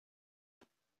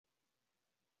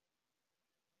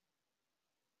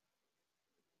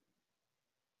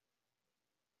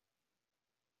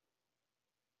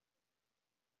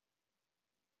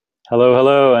Hello,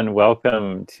 hello, and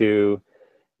welcome to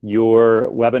your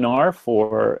webinar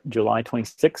for July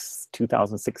 26,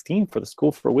 2016 for the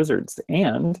School for Wizards.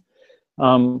 And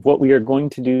what we are going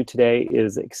to do today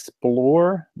is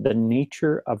explore the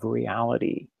nature of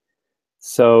reality.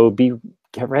 So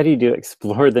get ready to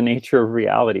explore the nature of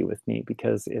reality with me,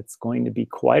 because it's going to be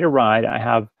quite a ride. I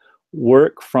have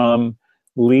work from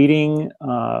leading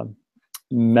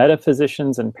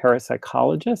metaphysicians and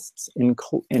parapsychologists,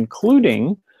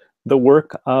 including the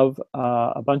work of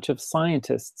a bunch of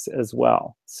scientists as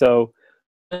well. So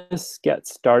let's get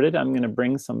started. I'm going to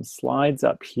bring some slides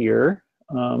up here,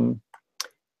 and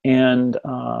I'm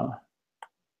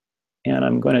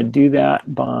going to do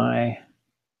that by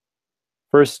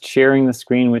first sharing the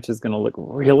screen, which is going to look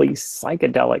really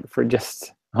psychedelic for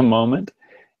just a moment.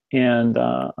 And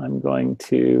I'm going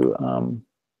to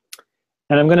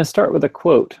start with a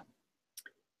quote.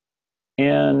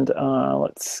 And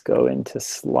let's go into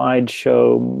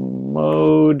slideshow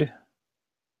mode.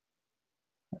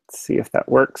 Let's see if that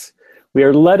works. We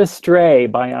are led astray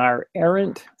by our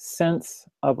errant sense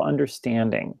of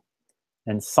understanding,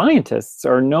 and scientists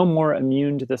are no more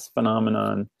immune to this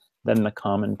phenomenon than the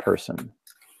common person.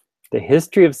 The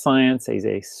history of science is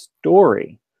a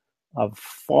story of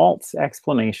false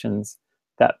explanations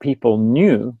that people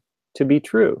knew to be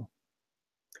true.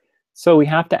 So we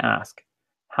have to ask,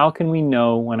 how can we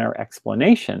know when our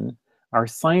explanation, our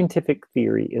scientific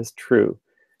theory, is true?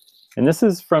 And this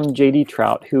is from J.D.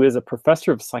 Trout, who is a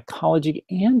professor of psychology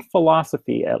and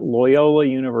philosophy at Loyola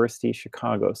University,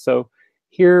 Chicago. So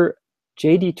here,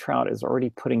 J.D. Trout is already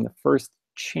putting the first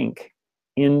chink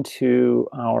into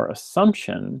our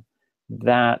assumption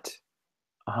that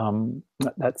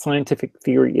that scientific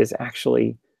theory is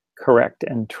actually correct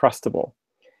and trustable.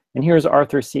 And here's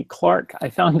Arthur C. Clarke. I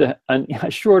found a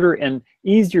shorter and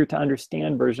easier to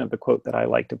understand version of the quote that I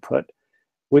like to put,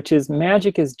 which is,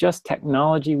 magic is just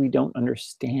technology we don't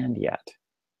understand yet.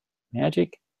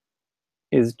 Magic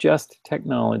is just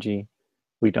technology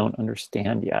we don't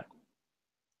understand yet.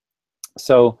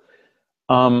 So,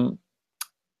 and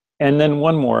then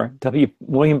one more.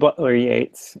 William Butler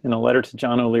Yeats, in a letter to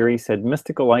John O'Leary, said,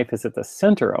 mystical life is at the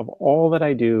center of all that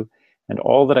I do and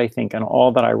all that I think and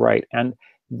all that I write. And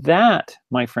that,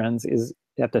 my friends, is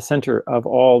at the center of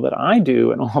all that I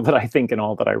do and all that I think and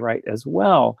all that I write as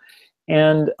well.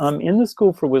 And in the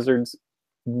School for Wizards,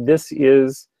 this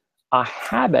is a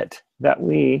habit that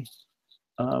we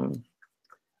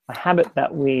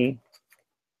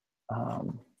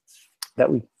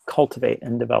cultivate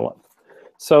and develop.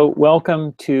 So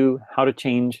welcome to How to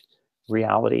Change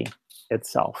Reality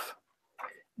Itself.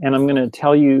 And I'm going to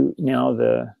tell you now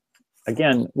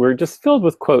again, we're just filled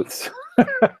with quotes.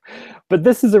 But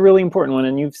this is a really important one,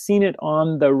 and you've seen it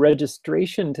on the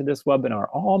registration to this webinar.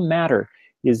 All matter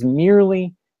is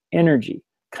merely energy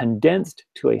condensed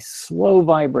to a slow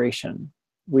vibration.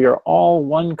 We are all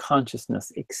one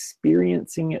consciousness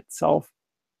experiencing itself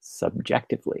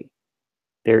subjectively.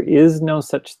 There is no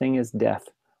such thing as death.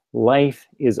 Life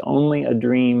is only a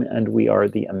dream, and we are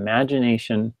the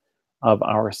imagination of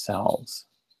ourselves.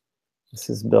 This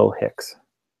is Bill Hicks.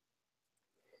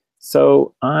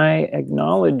 So I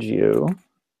acknowledge you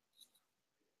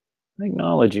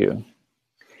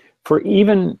for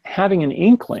even having an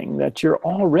inkling that you're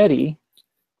already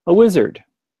a wizard.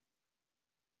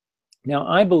 Now,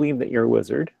 I believe that you're a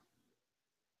wizard,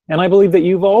 and I believe that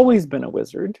you've always been a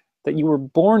wizard, that you were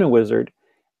born a wizard,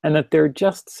 and that there are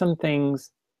just some things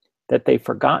that they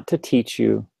forgot to teach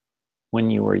you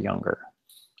when you were younger.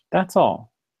 That's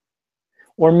all.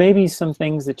 Or maybe some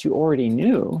things that you already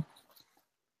knew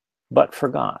but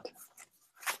forgot.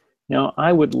 Now,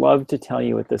 I would love to tell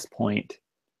you at this point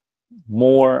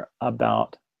more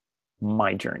about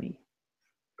my journey.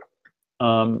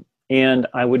 And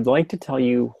I would like to tell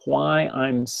you why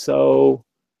I'm so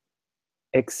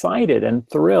excited and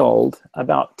thrilled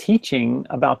about teaching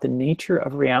about the nature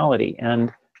of reality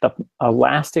and the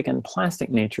elastic and plastic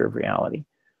nature of reality.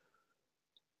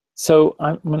 So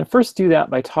I'm going to first do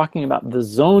that by talking about the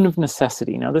zone of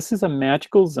necessity. Now, this is a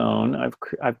magical zone.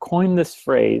 I've coined this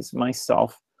phrase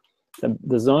myself,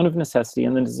 the zone of necessity.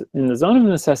 And in the zone of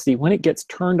necessity, when it gets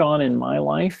turned on in my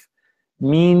life,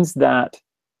 means that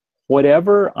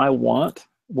whatever I want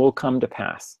will come to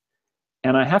pass.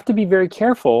 And I have to be very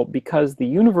careful, because the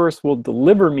universe will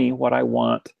deliver me what I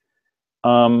want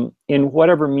in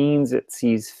whatever means it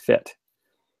sees fit.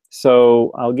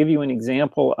 So I'll give you an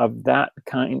example of that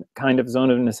kind of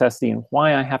zone of necessity and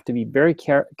why I have to be very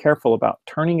careful about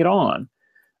turning it on.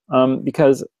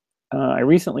 Because I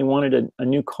recently wanted a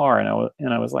new car, and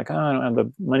I was like, oh, I don't have the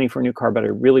money for a new car, but I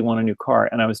really want a new car.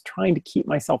 And I was trying to keep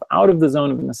myself out of the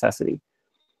zone of necessity.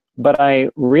 But I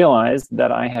realized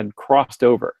that I had crossed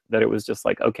over, that it was just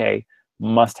like, okay,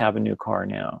 must have a new car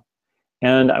now.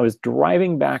 And I was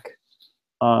driving back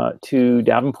to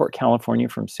Davenport, California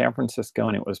from San Francisco,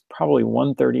 and it was probably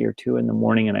 1:30 or 2 in the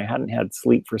morning, and I hadn't had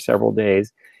sleep for several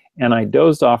days. And I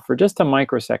dozed off for just a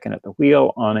microsecond at the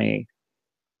wheel on a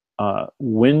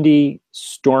windy,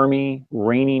 stormy,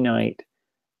 rainy night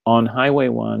on Highway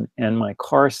 1, and my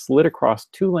car slid across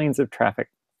 2 lanes of traffic.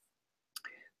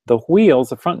 The wheels,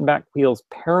 the front and back wheels,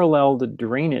 paralleled a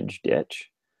drainage ditch,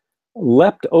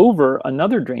 leapt over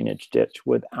another drainage ditch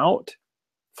without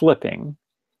flipping,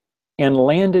 and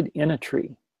landed in a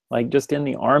tree, like just in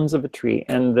the arms of a tree.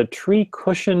 And the tree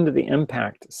cushioned the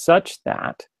impact such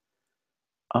that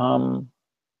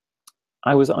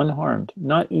I was unharmed,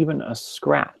 not even a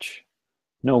scratch.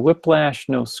 No whiplash,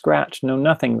 no scratch, no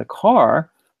nothing. The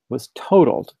car was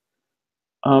totaled.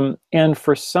 And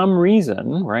for some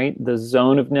reason, right, the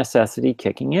zone of necessity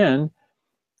kicking in,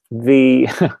 the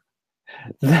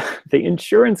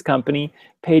insurance company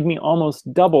paid me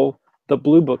almost double the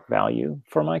Blue Book value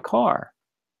for my car.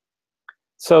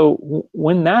 So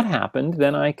when that happened,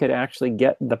 then I could actually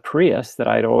get the Prius that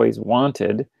I'd always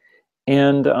wanted.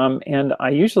 And I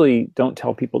usually don't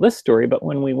tell people this story, but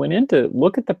when we went in to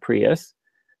look at the Prius,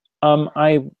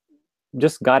 I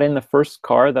just got in the first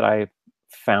car that I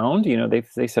found. You know,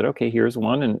 they said, okay, here's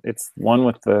one, and it's one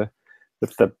with the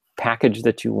package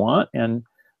that you want. And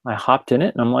I hopped in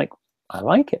it, and I'm like, I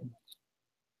like it.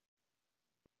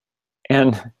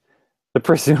 And the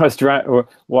person who I was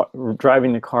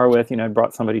driving the car with, you know, I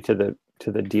brought somebody to the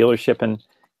dealership,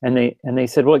 and they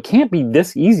said, well, it can't be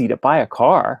this easy to buy a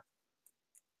car.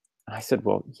 And I said,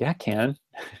 well, yeah, it can.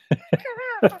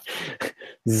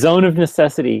 Zone of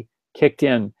necessity kicked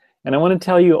in. And I want to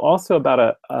tell you also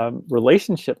about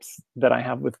relationships that I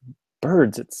have with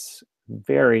birds. It's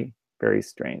very, very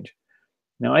strange.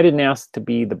 Now, I didn't ask to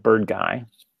be the bird guy.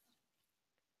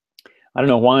 I don't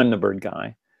know why I'm the bird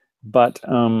guy, but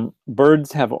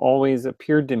birds have always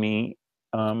appeared to me,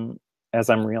 as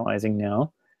I'm realizing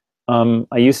now.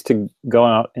 I used to go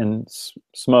out and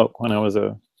smoke when I was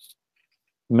a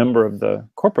member of the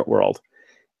corporate world.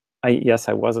 Yes,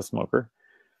 I was a smoker.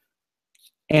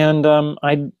 And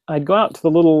I'd go out to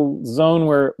the little zone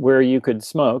where you could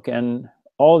smoke, and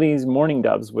all these mourning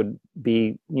doves would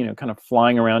be, you know, kind of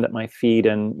flying around at my feet,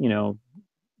 and, you know,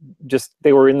 just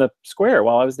they were in the square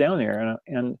while I was down there.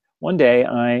 And one day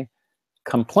I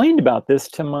complained about this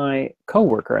to my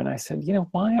coworker, and I said, you know,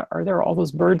 why are there all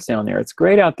those birds down there? It's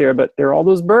great out there, but there are all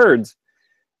those birds.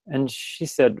 And she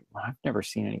said, well, I've never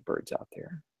seen any birds out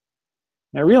there.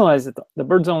 And I realized that the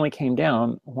birds only came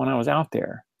down when I was out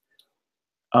there.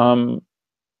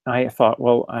 I thought,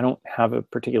 well, I don't have a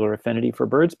particular affinity for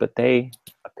birds, but they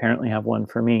apparently have one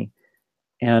for me.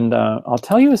 And I'll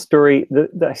tell you a story that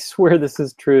I swear this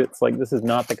is true. It's like, this is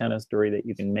not the kind of story that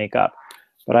you can make up.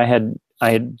 But I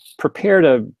had prepared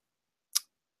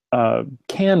a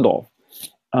candle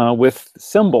with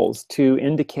symbols to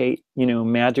indicate, you know,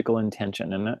 magical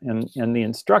intention. And the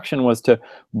instruction was to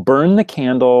burn the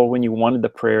candle when you wanted the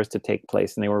prayers to take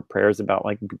place. And they were prayers about,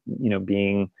 like, you know,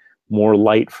 being more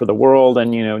light for the world,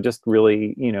 and, you know, just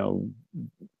really, you know,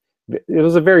 it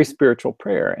was a very spiritual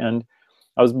prayer. And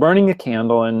I was burning a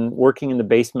candle and working in the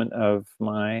basement of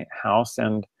my house,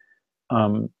 and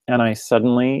I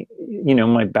suddenly, you know,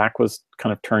 my back was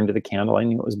kind of turned to the candle. I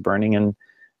knew it was burning, and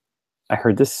I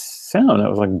heard this sound. It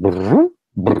was like, brrr,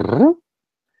 brrr.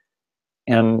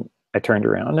 And I turned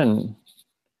around and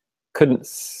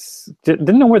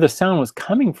didn't know where the sound was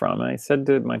coming from. And I said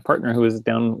to my partner who was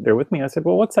down there with me, I said,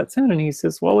 well, what's that sound? And he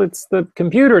says, well, it's the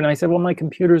computer. And I said, well, my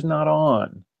computer's not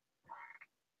on.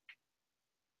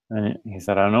 And he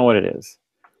said, I don't know what it is.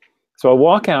 So I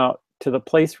walk out to the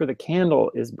place where the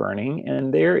candle is burning,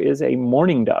 and there is a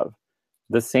mourning dove,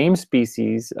 the same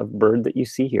species of bird that you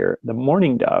see here, the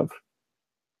mourning dove,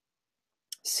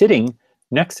 sitting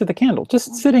next to the candle,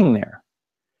 just sitting there.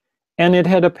 And it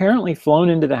had apparently flown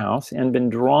into the house and been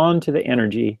drawn to the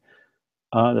energy,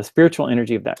 the spiritual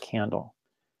energy of that candle.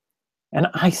 And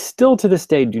I still to this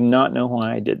day do not know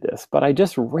why I did this, but I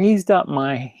just raised up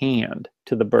my hand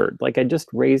to the bird. Like, I just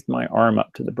raised my arm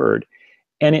up to the bird,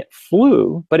 and it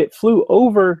flew, but it flew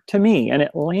over to me, and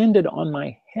it landed on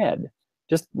my head,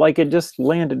 just like it just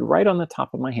landed right on the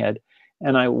top of my head.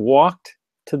 And I walked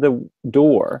to the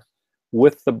door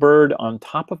with the bird on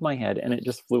top of my head, and it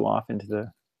just flew off into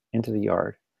the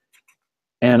yard.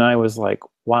 And I was like,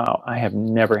 wow, I have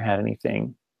never had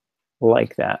anything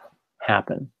like that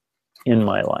happen in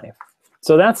my life.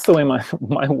 So that's the way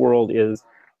my world is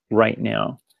right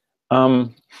now.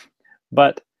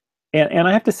 But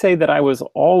I have to say that I was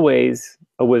always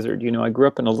a wizard. You know, I grew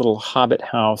up in a little hobbit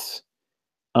house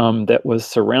that was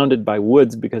surrounded by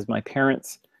woods because my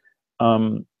parents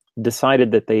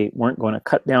decided that they weren't going to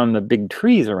cut down the big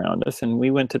trees around us, and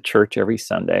we went to church every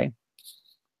Sunday.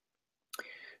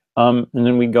 And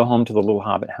then we'd go home to the little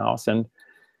hobbit house, and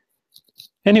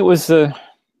it was a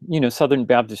Southern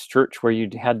Baptist church where you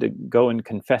had to go and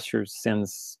confess your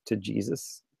sins to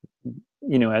Jesus,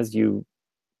 as you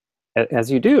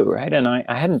do, right? And I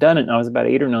hadn't done it, and I was about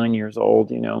 8 or 9 years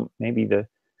old, maybe the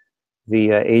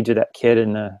age of that kid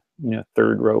in the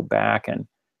third row back, and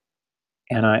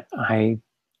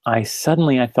I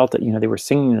suddenly felt that they were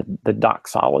singing the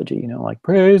doxology, like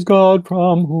praise God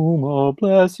from whom all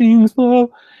blessings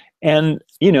flow, and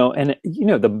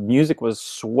the music was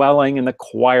swelling and the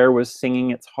choir was singing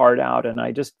its heart out, and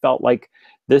I just felt like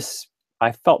this.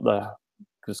 I felt it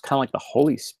was kind of like the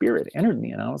Holy Spirit entered me,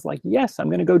 and I was like, yes, I'm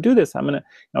going to go do this. I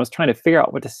was trying to figure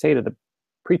out what to say to the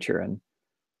preacher, and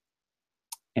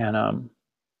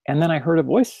then I heard a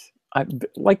voice,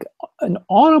 like an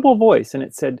audible voice, and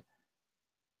it said,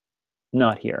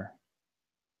 "Not here.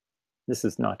 This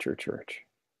is not your church.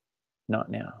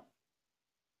 Not now."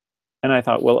 And I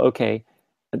thought, well, okay,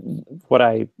 what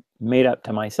I made up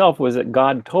to myself was that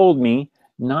God told me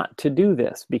not to do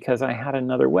this because I had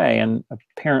another way, and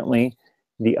apparently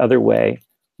the other way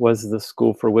was the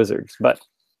school for wizards. But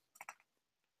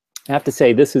I have to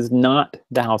say, this is not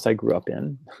the house I grew up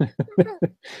in.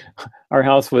 Our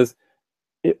house was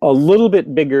a little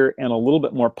bit bigger and a little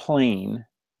bit more plain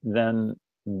than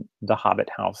the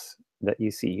Hobbit house that you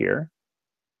see here.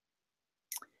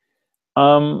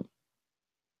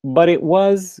 But it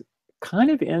was kind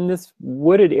of in this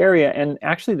wooded area, and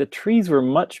actually the trees were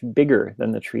much bigger than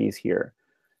the trees here.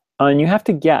 And you have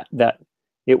to get that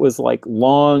it was like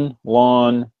lawn,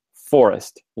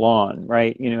 forest, lawn,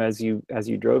 right? As you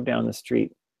drove down the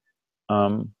street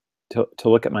to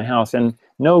look at my house, and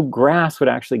no grass would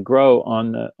actually grow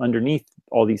underneath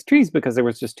all these trees because there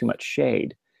was just too much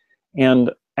shade. And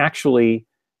actually,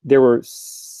 there were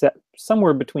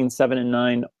somewhere between 7 and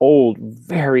 9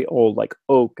 very old, like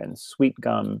oak and sweet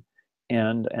gum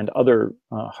and other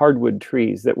hardwood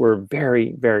trees that were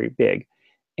very, very big.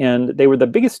 And they were the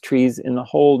biggest trees in the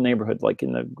whole neighborhood, like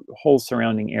in the whole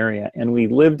surrounding area. And we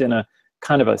lived in a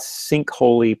kind of a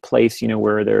sinkhole place,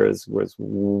 where there was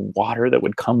water that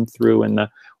would come through in the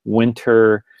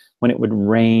winter when it would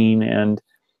rain, and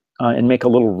make a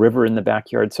little river in the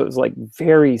backyard. So it was like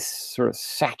very sort of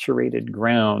saturated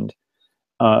ground,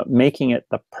 making it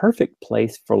the perfect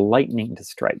place for lightning to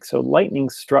strike. So lightning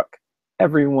struck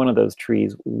every one of those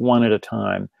trees one at a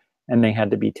time, and they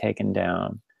had to be taken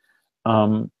down.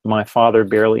 My father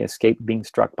barely escaped being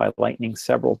struck by lightning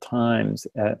several times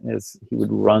as he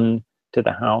would run to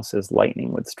the house as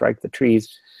lightning would strike the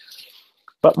trees.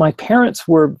 But my parents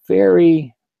were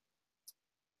very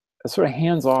sort of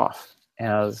hands-off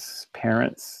as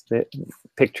parents. The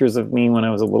pictures of me when I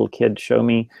was a little kid show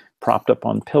me propped up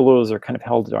on pillows or kind of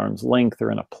held at arm's length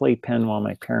or in a playpen while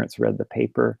my parents read the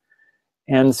paper.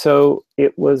 And so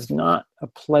it was not a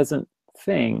pleasant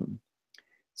thing.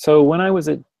 So when I was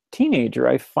a teenager,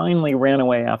 I finally ran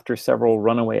away after several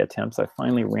runaway attempts. I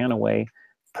finally ran away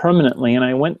permanently, and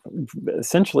I went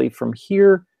essentially from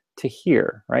here to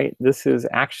here, right? This is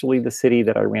actually the city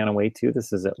that I ran away to.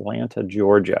 This is Atlanta,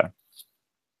 Georgia.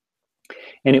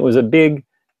 And it was a big,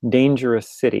 dangerous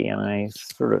city, and I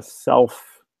sort of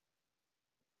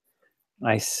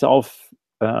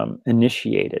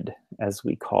self-initiated, as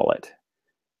we call it.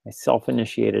 I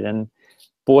self-initiated, and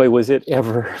boy, was it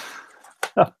ever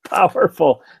a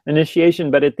powerful initiation.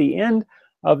 But at the end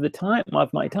of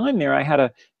my time there, I had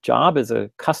a job as a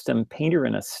custom painter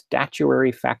in a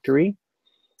statuary factory,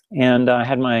 and I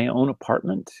had my own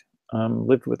apartment,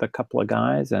 lived with a couple of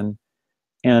guys, and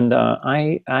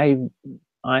I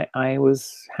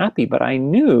was happy. But I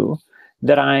knew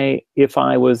that if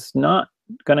I was not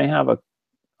going to have a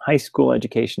high school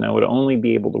education, I would only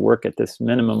be able to work at this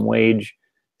minimum wage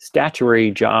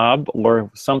statuary job or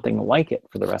something like it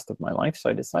for the rest of my life. So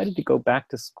I decided to go back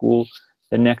to school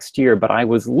the next year. But I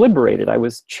was liberated. I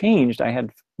was changed. I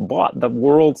had bought the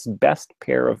world's best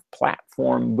pair of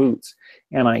platform boots,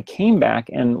 and I came back,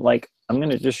 and I'm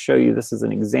going to just show you this as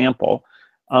an example.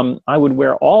 I would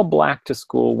wear all black to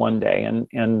school one day, and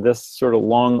this sort of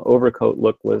long overcoat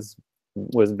look was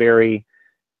very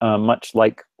much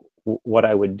like what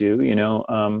I would do.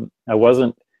 I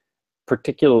wasn't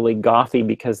particularly gothy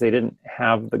because they didn't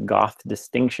have the goth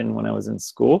distinction when I was in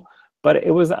school, but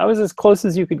I was as close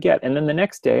as you could get. And then the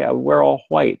next day I would wear all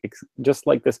white, just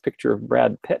like this picture of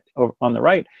Brad Pitt on the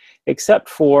right, except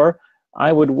for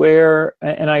I would wear,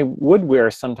 and I would wear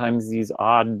sometimes these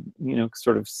odd,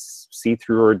 sort of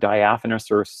see-through or diaphanous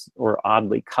or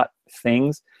oddly cut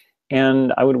things.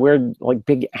 And I would wear like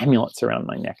big amulets around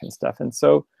my neck and stuff. And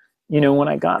so, when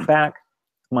I got back,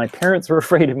 my parents were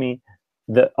afraid of me.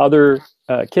 The other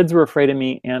kids were afraid of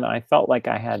me. And I felt like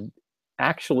I had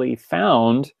actually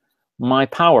found my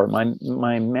power,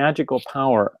 my magical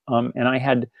power. And I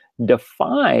had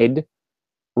defied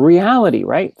reality,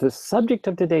 right? The subject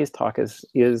of today's talk is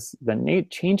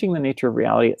changing the nature of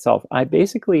reality itself. I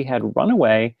basically had run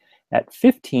away at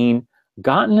 15,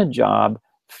 gotten a job,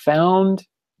 found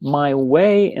my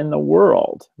way in the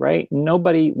world, right?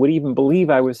 Nobody would even believe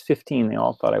I was 15. They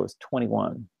all thought I was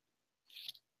 21.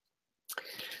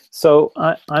 So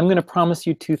I'm going to promise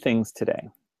you two things today.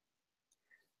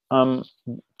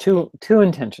 Two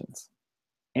intentions.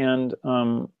 And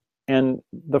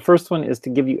the first one is to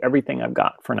give you everything I've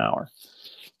got for an hour.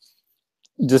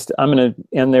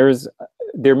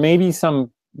 There may be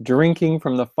some drinking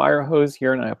from the fire hose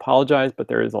here, and I apologize, but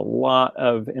there is a lot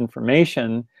of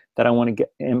information that I want to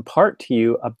impart to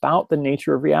you about the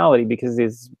nature of reality, because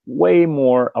it's way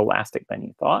more elastic than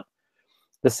you thought.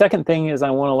 The second thing is I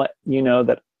want to let you know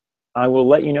that I will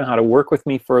let you know how to work with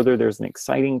me further. There's an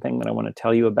exciting thing that I want to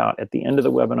tell you about at the end of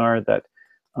the webinar that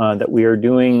we are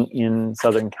doing in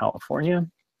Southern California.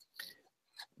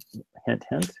 Hint,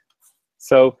 hint.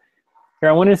 So here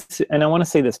I want to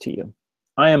say this to you.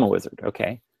 I am a wizard,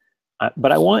 okay?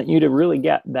 But I want you to really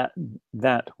get that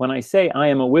when I say I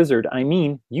am a wizard, I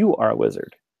mean you are a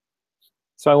wizard.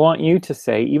 So I want you to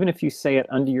say, even if you say it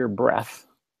under your breath,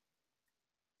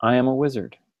 I am a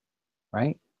wizard,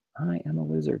 right? I am a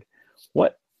wizard.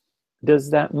 What does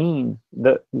that mean?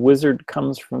 The wizard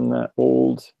comes from the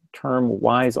old term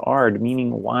wise ard,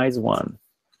 meaning wise one.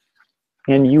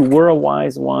 And you were a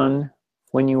wise one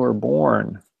when you were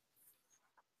born.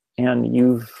 And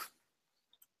you've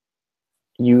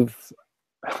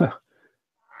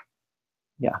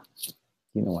yeah,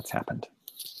 you know what's happened.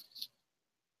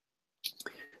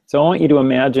 So I want you to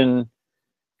imagine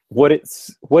what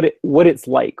it's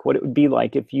like, what it would be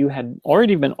like if you had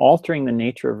already been altering the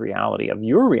nature of reality, of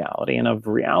your reality, and of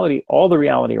reality, all the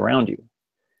reality around you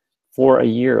for a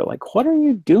year. Like, what are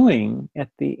you doing at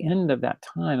the end of that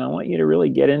time? I want you to really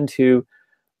get into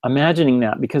imagining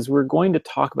that, because we're going to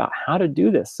talk about how to do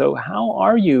this. So how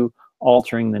are you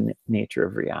altering the nature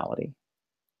of reality?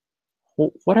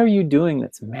 What are you doing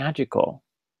that's magical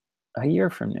a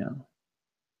year from now?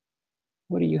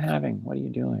 What are you having? What are you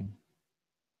doing?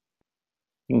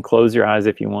 You can close your eyes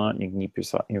if you want. You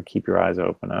can keep your eyes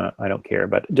open. I don't care.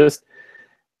 But just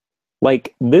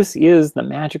like, this is the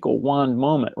magical wand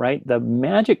moment, right? The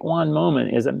magic wand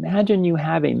moment is, imagine you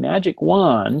have a magic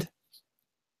wand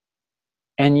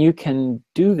and you can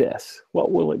do this.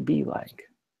 What will it be like?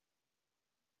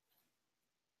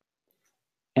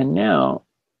 And now,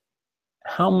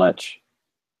 how much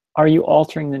are you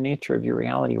altering the nature of your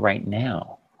reality right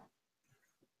now?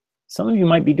 Some of you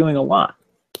might be doing a lot,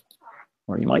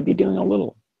 or you might be doing a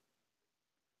little.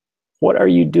 What are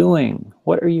you doing?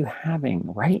 What are you having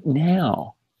right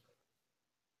now?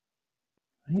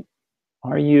 Right?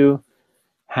 Are you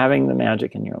having the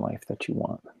magic in your life that you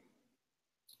want?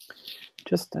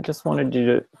 I just wanted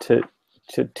you to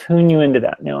tune you into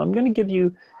that. Now I'm going to give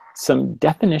you some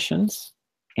definitions,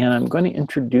 and I'm going to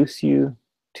introduce you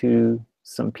to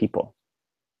some people.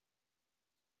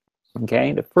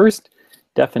 Okay, the first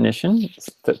definition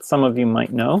that some of you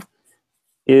might know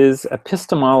is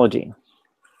epistemology.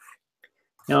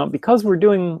 Now, because we're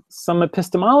doing some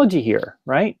epistemology here,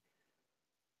 right?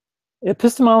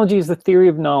 Epistemology is the theory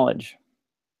of knowledge.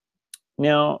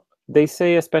 Now, they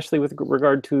say, especially with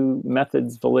regard to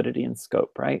methods, validity, and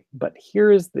scope, right? But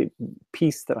here is the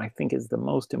piece that I think is the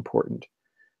most important.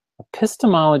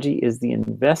 Epistemology is the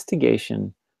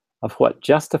investigation of what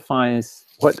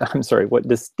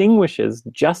distinguishes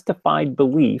justified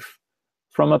belief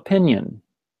from opinion.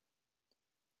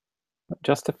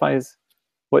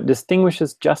 What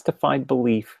distinguishes justified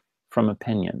belief from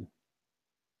opinion,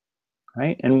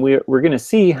 right? And we're going to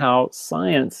see how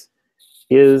science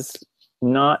is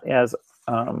not as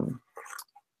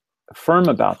firm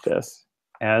about this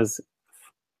as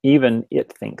even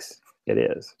it thinks it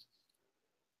is.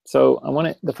 So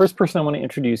the first person I want to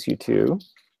introduce you to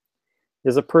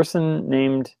is a person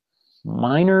named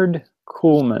Meinrad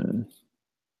Kuhlmann.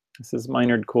 This is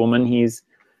Meinrad Kuhlmann. He's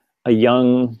a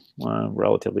young,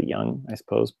 relatively young, I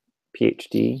suppose,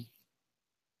 PhD.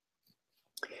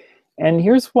 And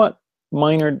here's what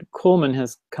Meinrad Kuhlmann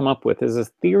has come up with, is a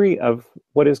theory of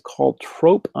what is called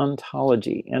trope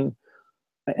ontology. And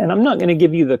I'm not going to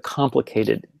give you the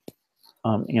complicated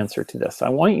answer to this. I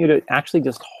want you to actually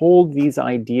just hold these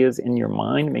ideas in your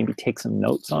mind, maybe take some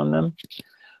notes on them.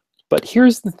 But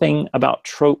here's the thing about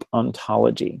trope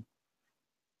ontology.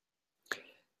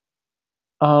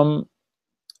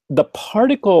 The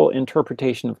particle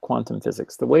interpretation of quantum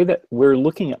physics, the way that we're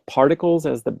looking at particles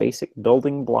as the basic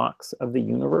building blocks of the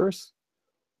universe,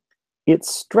 it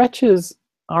stretches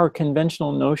our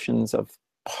conventional notions of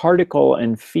particle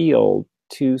and field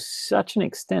to such an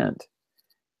extent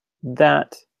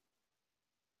that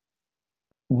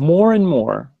more and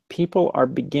more people are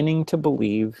beginning to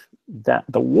believe that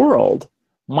the world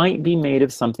might be made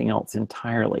of something else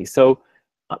entirely. So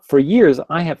for years,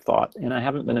 I have thought, and I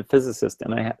haven't been a physicist,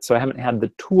 and so I haven't had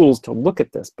the tools to look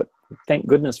at this, but thank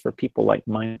goodness for people like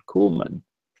Meinrad Kuhlmann,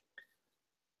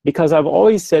 because I've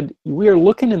always said we are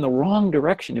looking in the wrong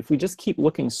direction. If we just keep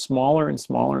looking smaller and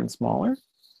smaller and smaller,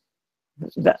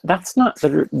 that's not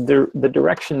the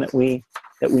direction that we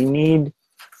need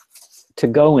to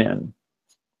go in,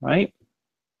 right?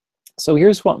 So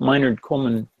here's what Meinrad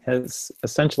Kuhlmann has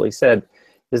essentially said,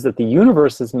 is that the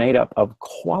universe is made up of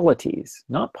qualities,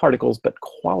 not particles, but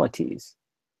qualities.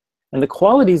 And the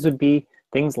qualities would be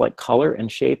things like color and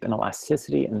shape and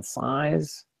elasticity and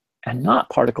size, and not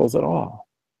particles at all.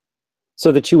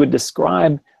 So that you would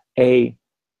describe a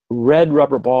red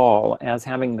rubber ball as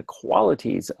having the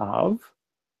qualities of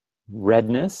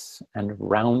redness and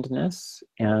roundness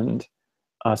and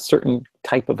a certain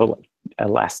type of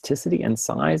elasticity and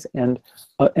size and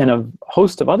a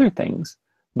host of other things.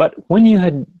 But when you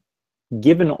had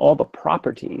given all the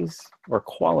properties or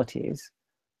qualities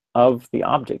of the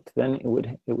object, then it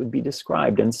would be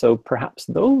described. And so perhaps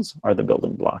those are the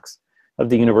building blocks of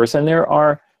the universe. And there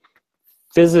are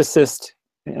physicist,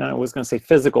 and I was going to say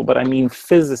physical, but I mean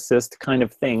physicist kind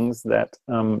of things that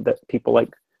that people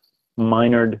like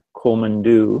Meinrad Kuhlmann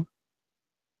do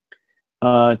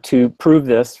to prove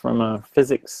this from a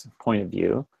physics point of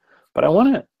view. But I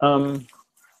want to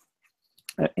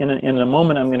in a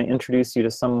moment, I'm going to introduce you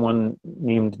to someone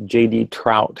named J.D.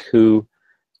 Trout, who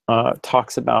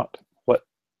talks about what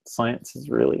science is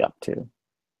really up to.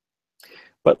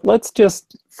 But let's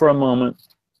just, for a moment,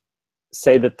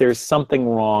 say that there's something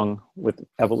wrong with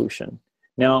evolution.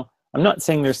 Now, I'm not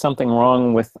saying there's something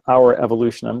wrong with our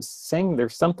evolution. I'm saying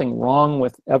there's something wrong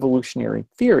with evolutionary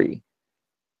theory.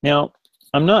 Now,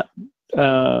 I'm not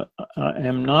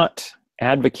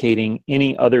advocating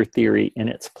any other theory in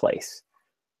its place.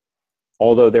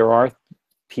 Although there are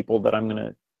people that I'm going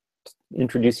to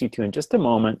introduce you to in just a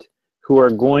moment who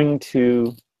are going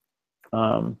to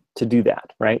do that,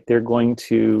 right? They're going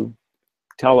to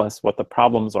tell us what the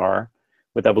problems are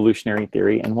with evolutionary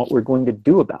theory and what we're going to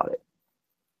do about it.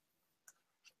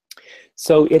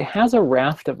 So it has a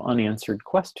raft of unanswered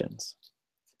questions.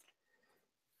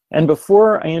 And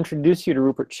before I introduce you to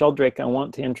Rupert Sheldrake, I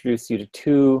want to introduce you to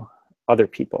two other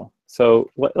people.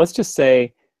 So let's just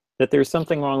say that there's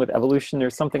something wrong with evolution,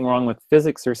 there's something wrong with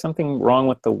physics, there's something wrong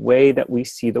with the way that we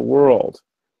see the world.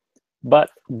 But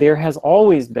there has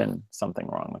always been something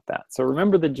wrong with that. So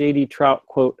remember the J.D. Trout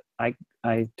quote I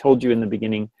told you in the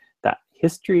beginning,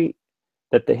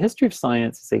 that the history of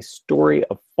science is a story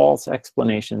of false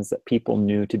explanations that people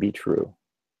knew to be true.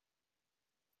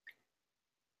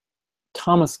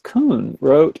 Thomas Kuhn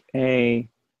wrote a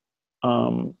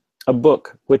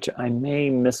book, which I may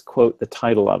misquote the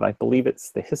title of. I believe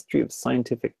it's The History of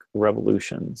Scientific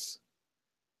Revolutions,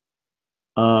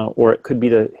 or it could be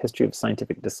The History of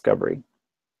Scientific Discovery.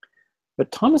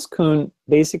 But Thomas Kuhn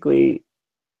basically,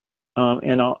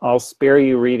 and I'll spare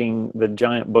you reading the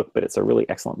giant book, but it's a really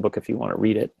excellent book if you want to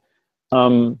read it.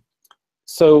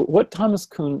 So what Thomas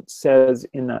Kuhn says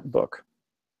in that book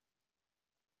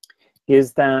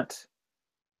is that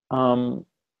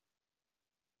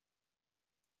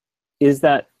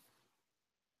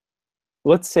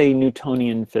let's say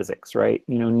Newtonian physics, right?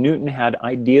 You know, Newton had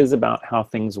ideas about how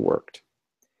things worked,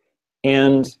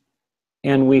 and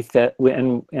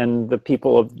the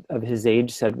people of his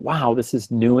age said, "Wow, this is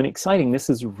new and exciting. This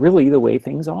is really the way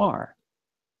things are."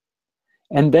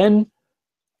 And then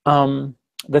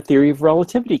the theory of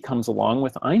relativity comes along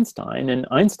with Einstein, and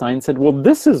Einstein said, "Well,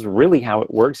 this is really how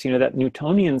it works. You know, that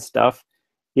Newtonian stuff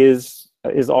is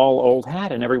all old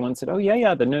hat." And everyone said, "Oh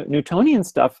yeah, the Newtonian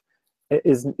stuff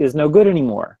is no good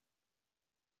anymore,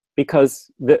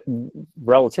 because the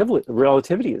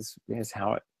relativity is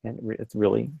how it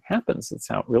really happens. It's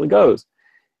how it really goes."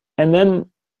 And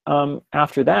then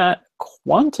after that,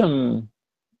 quantum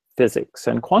physics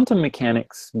and quantum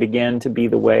mechanics began to be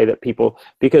the way that people,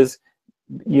 because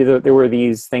there were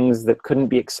these things that couldn't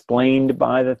be explained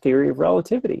by the theory of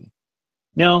relativity.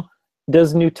 Now,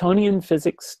 does Newtonian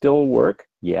physics still work?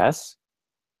 Yes.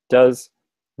 Does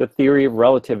the theory of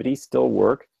relativity still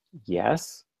work?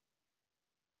 Yes.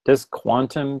 Does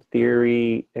quantum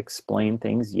theory explain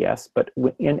things? Yes. But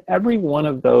in every one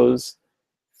of those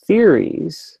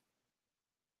theories,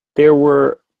 there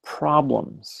were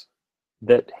problems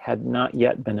that had not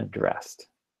yet been addressed,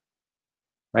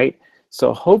 right?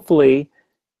 So hopefully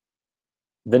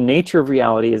the nature of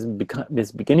reality is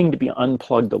beginning to be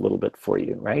unplugged a little bit for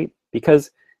you, right?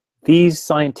 Because these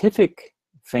scientific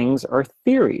things are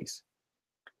theories,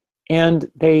 and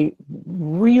they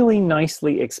really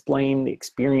nicely explain the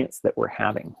experience that we're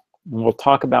having. And we'll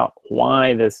talk about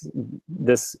why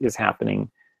this is happening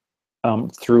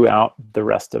throughout the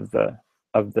rest of the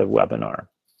webinar.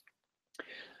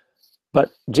 But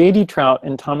J.D. Trout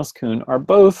and Thomas Kuhn are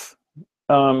both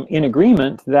in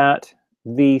agreement that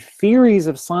the theories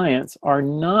of science are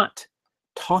not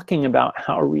talking about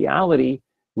how reality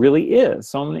really is.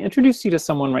 So I'm going to introduce you to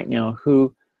someone right now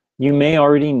who you may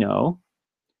already know.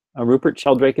 Rupert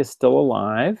Sheldrake is still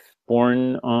alive,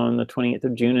 born on the 28th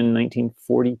of June in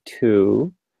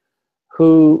 1942,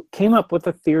 who came up with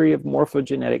a theory of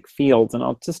morphogenetic fields. And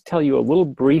I'll just tell you a little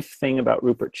brief thing about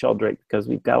Rupert Sheldrake because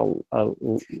we've got a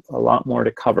lot more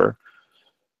to cover.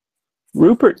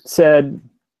 Rupert said,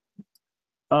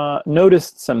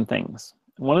 noticed some things.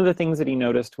 One of the things that he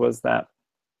noticed was that,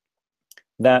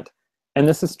 and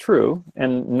this is true,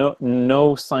 and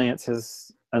no science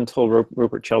has, until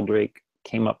Rupert Sheldrake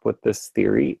came up with this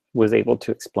theory, was able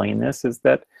to explain this, is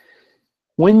that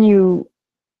when you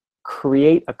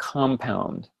create a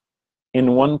compound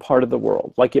in one part of the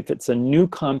world, like if it's a new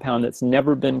compound that's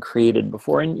never been created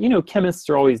before, and you know, chemists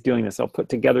are always doing this, they'll put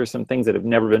together some things that have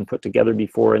never been put together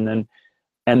before, and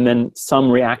then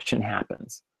some reaction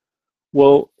happens.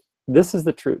 Well, this is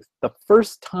the truth. The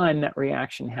first time that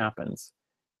reaction happens,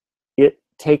 it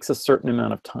takes a certain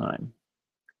amount of time.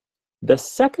 The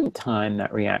second time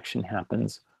that reaction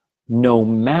happens, no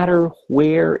matter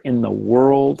where in the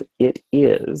world it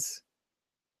is,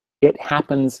 it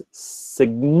happens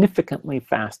significantly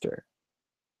faster.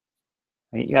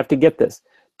 Right? You have to get this.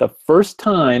 The first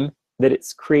time that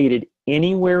it's created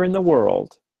anywhere in the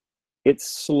world, it's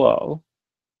slow.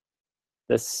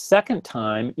 The second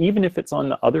time, even if it's on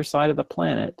the other side of the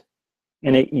planet,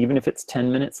 and even if it's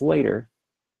 10 minutes later,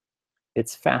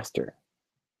 it's faster.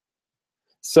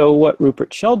 So what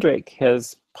Rupert Sheldrake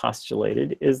has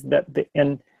postulated is that,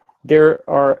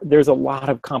 there's a lot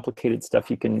of complicated stuff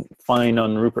you can find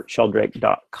on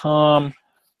rupertsheldrake.com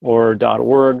or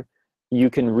 .org.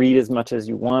 You can read as much as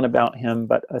you want about him,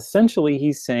 but essentially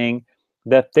he's saying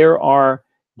that there are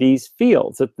these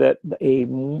fields, that a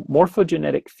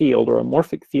morphogenetic field or a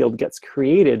morphic field gets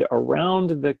created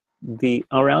around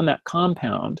around that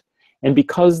compound, and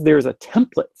because there's a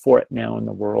template for it now in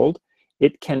the world,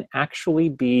 it can actually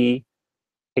be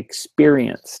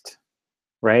experienced,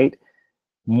 right,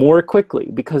 more quickly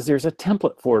because there's a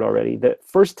template for it already. The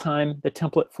first time the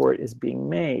template for it is being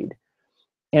made.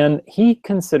 And he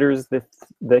considers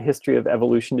the history of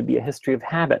evolution to be a history of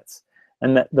habits,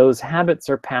 and that those habits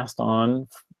are passed on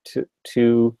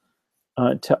to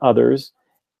others,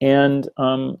 and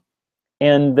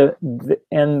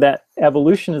that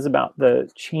evolution is about the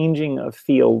changing of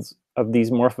fields, of these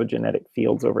morphogenetic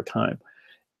fields over time.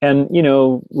 And you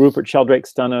know, Rupert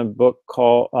Sheldrake's done a book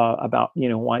called about, you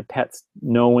know, why pets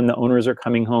know when the owners are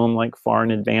coming home, like far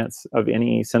in advance of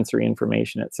any sensory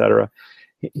information, etc.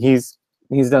 He's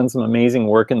done some amazing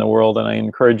work in the world, and I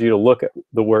encourage you to look at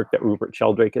the work that Rupert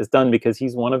Sheldrake has done, because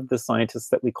he's one of the scientists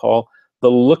that we call the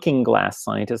looking glass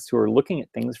scientists, who are looking at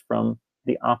things from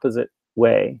the opposite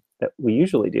way that we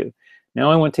usually do. Now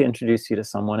I want to introduce you to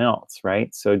someone else,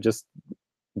 right? So just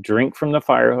drink from the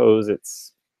fire hose.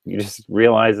 You just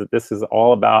realize that this is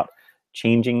all about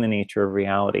changing the nature of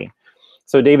reality.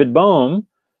 So David Bohm,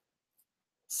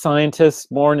 scientist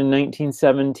born in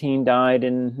 1917, died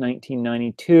in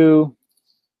 1992.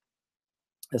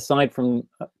 Aside from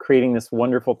creating this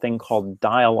wonderful thing called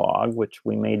dialogue, which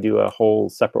we may do a whole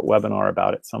separate webinar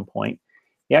about at some point,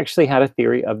 he actually had a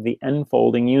theory of the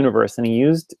enfolding universe, and he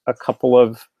used actually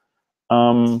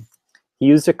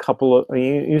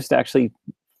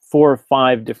 4 or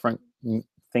 5 different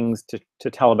things to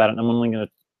tell about it, and I'm only going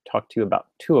to talk to you about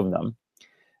 2 of them.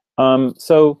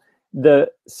 So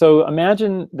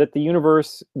imagine that the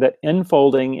universe, that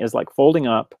enfolding is like folding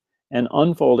up, and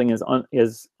unfolding is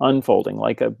unfolding,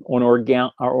 like an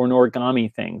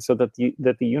origami thing, so that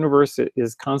the universe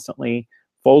is constantly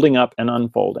folding up and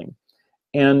unfolding.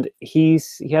 And he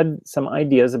had some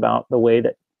ideas about the way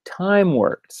that time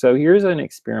worked. So here's an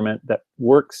experiment that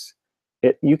works.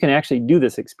 You can actually do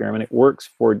this experiment. It works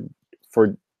for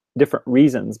different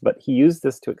reasons, but he used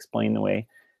this to explain the way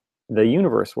the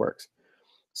universe works.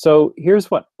 So here's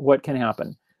what can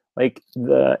happen. Like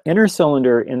the inner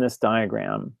cylinder in this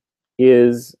diagram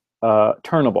is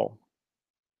turnable.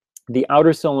 The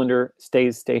outer cylinder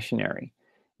stays stationary.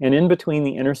 And in between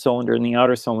the inner cylinder and the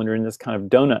outer cylinder, in this kind of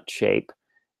donut shape,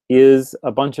 is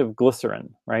a bunch of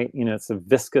glycerin, right? You know, it's a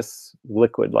viscous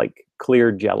liquid like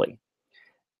clear jelly.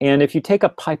 And if you take a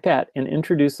pipette and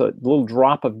introduce a little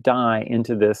drop of dye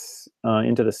into this,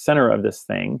 into the center of this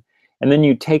thing, and then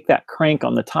you take that crank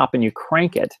on the top and you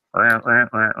crank it,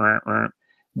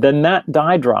 then that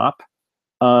dye drop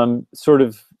sort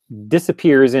of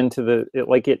disappears into the,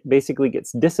 like it basically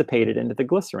gets dissipated into the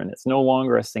glycerin. It's no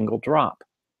longer a single drop.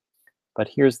 But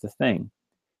here's the thing.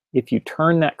 If you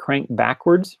turn that crank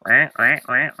backwards,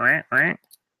 the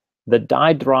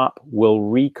dye drop will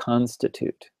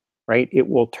reconstitute, right? It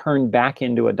will turn back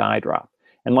into a dye drop.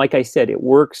 And like I said, it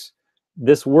works,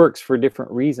 this works for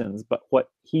different reasons, but what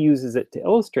he uses it to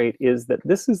illustrate is that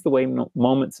this is the way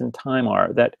moments in time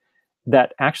are, that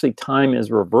actually time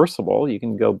is reversible. You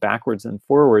can go backwards and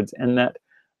forwards, and that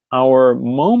our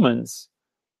moments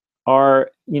are,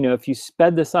 you know, if you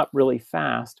sped this up really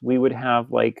fast, we would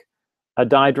have like a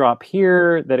dye drop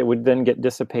here that it would then get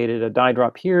dissipated, a dye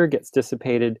drop here gets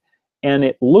dissipated, and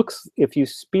it looks, if you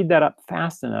speed that up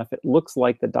fast enough, it looks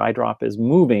like the dye drop is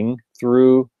moving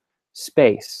through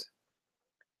space.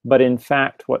 But in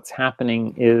fact, what's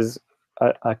happening is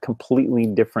a completely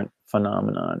different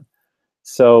phenomenon.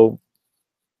 So,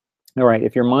 all right,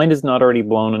 if your mind is not already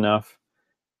blown enough,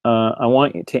 I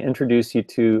want to introduce you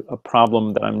to a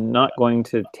problem that I'm not going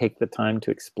to take the time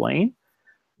to explain,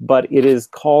 but it is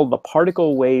called the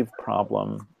particle wave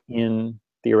problem in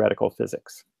theoretical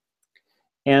physics.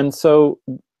 And so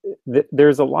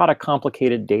there's a lot of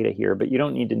complicated data here, but you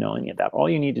don't need to know any of that. All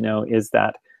you need to know is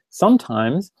that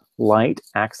sometimes light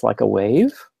acts like a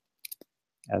wave,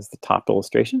 as the top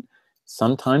illustration.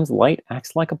 Sometimes light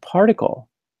acts like a particle.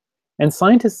 And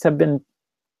scientists have been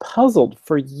puzzled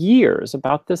for years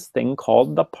about this thing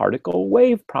called the particle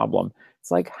wave problem.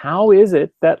 It's like, how is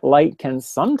it that light can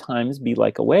sometimes be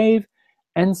like a wave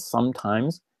and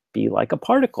sometimes be like a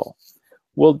particle?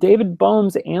 Well, David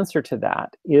Bohm's answer to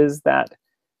that is that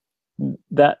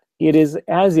it is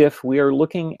as if we are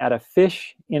looking at a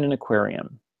fish in an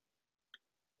aquarium.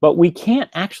 But we can't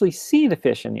actually see the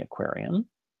fish in the aquarium.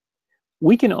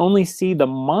 We can only see the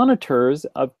monitors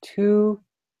of two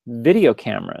video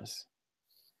cameras.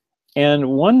 And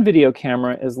one video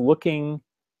camera is looking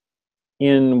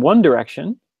in one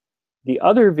direction, the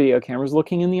other video camera is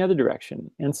looking in the other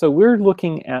direction. And so we're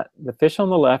looking at the fish on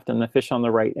the left and the fish on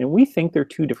the right, and we think they're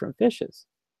two different fishes.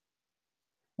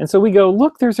 And so we go,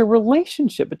 look, there's a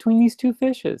relationship between these two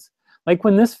fishes. Like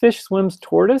when this fish swims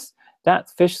toward us,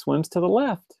 that fish swims to the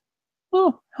left.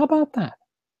 Oh, how about that?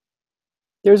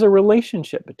 There's a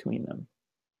relationship between them.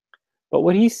 But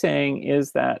what he's saying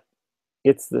is that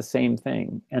it's the same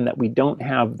thing, and that we don't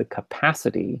have the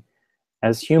capacity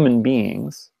as human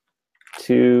beings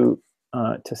to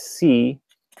see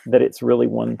that it's really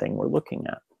one thing we're looking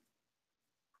at.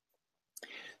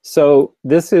 So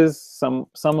this is some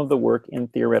of the work in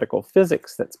theoretical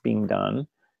physics that's being done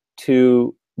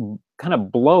to kind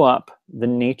of blow up the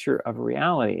nature of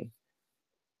reality.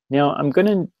 Now I'm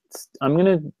gonna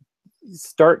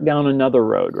start down another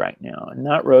road right now, and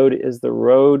that road is the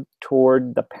road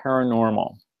toward the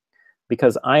paranormal,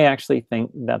 because I actually think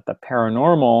that the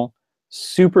paranormal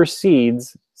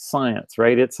supersedes science,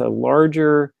 right? It's a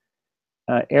larger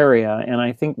area, and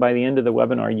I think by the end of the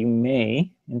webinar you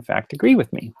may in fact agree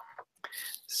with me.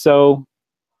 So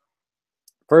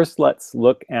first let's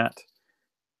look at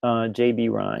J.B.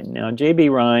 Rhine. Now J.B.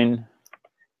 Rhine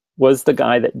was the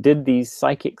guy that did these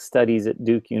psychic studies at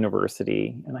Duke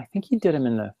University, and I think he did them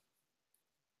in the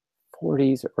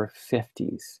 40s or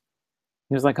 50s.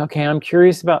 He was like, okay, I'm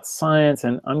curious about science,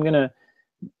 and I'm gonna,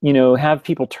 you know, have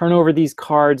people turn over these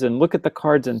cards and look at the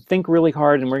cards and think really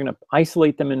hard, and we're gonna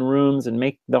isolate them in rooms and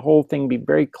make the whole thing be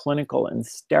very clinical and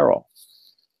sterile.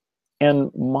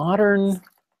 And modern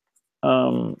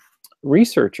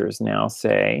researchers now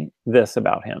say this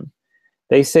about him.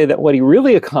 They say that what he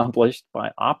really accomplished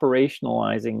by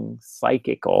operationalizing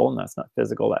psychical, and that's not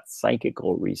physical, that's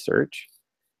psychical research,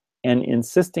 and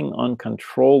insisting on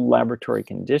controlled laboratory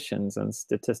conditions and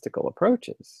statistical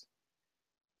approaches,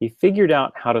 he figured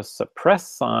out how to suppress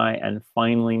psi and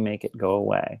finally make it go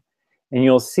away. And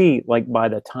you'll see, like by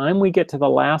the time we get to the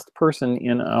last person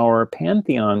in our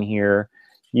pantheon here,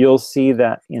 you'll see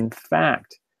that in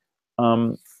fact,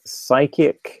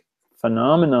 psychic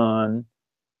phenomenon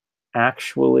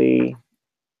actually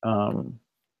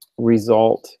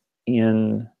result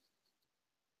in,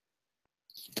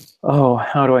 oh,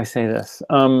 how do I say this?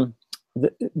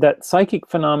 that psychic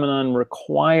phenomenon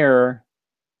require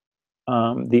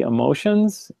the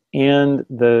emotions and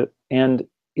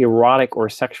erotic or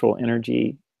sexual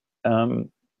energy,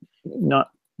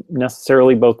 not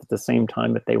necessarily both at the same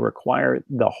time, but they require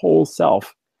the whole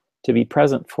self to be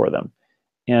present for them.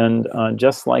 And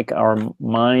just like our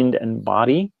mind and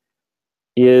body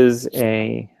is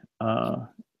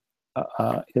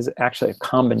is actually a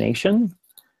combination,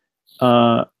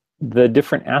 the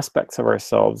different aspects of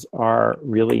ourselves are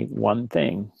really one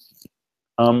thing.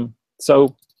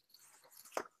 So,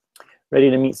 ready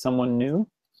to meet someone new?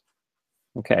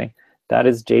 Okay, that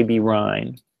is J.B.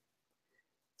 Rhine.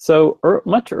 So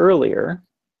much earlier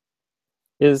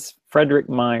is Frederick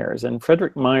Myers. And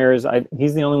Frederick Myers,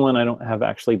 he's the only one I don't have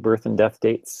actually birth and death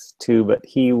dates to, but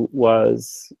he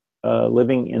was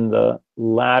living in the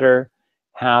latter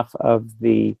half of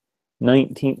the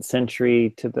 19th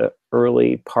century to the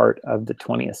early part of the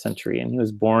 20th century. And he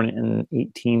was born in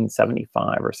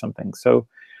 1875 or something. So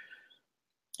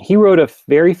he wrote a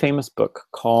very famous book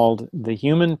called The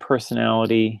Human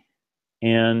Personality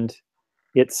and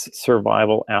Its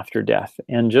Survival After Death.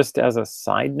 And just as a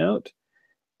side note,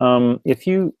 if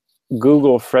you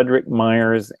Google Frederick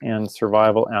Myers and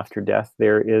survival after death,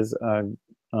 there is a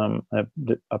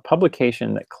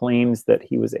publication that claims that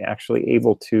he was actually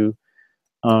able to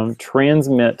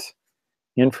transmit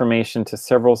information to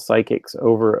several psychics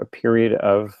over a period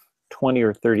of 20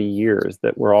 or 30 years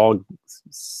that were all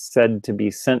said to be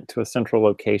sent to a central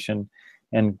location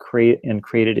and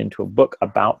created into a book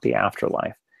about the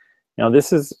afterlife. Now,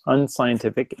 this is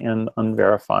unscientific and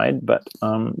unverified, but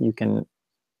you can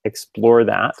explore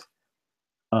that,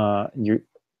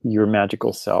 your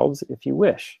magical selves, if you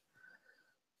wish.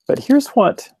 But here's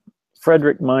what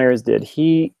Frederick Myers did.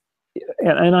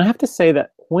 And I have to say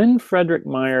that when Frederick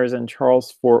Myers and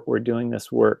Charles Fort were doing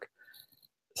this work,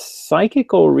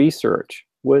 psychical research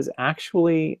was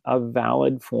actually a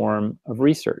valid form of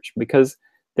research because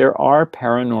there are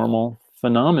paranormal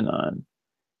phenomenon.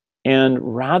 And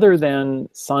rather than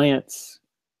science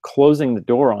closing the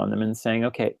door on them and saying,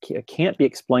 okay, it can't be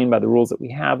explained by the rules that we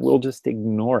have, we'll just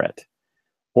ignore it.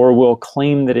 Or we'll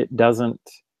claim that it doesn't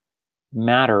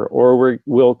matter. Or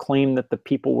we'll claim that the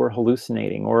people were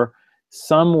hallucinating, or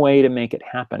some way to make it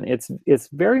happen. It's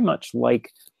very much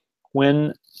like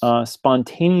when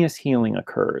spontaneous healing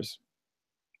occurs.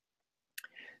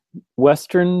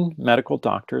 Western medical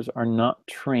doctors are not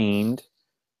trained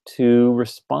to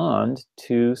respond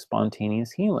to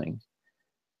spontaneous healing.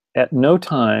 At no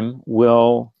time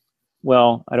will,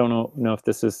 well, I don't know if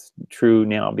this is true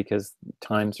now because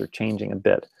times are changing a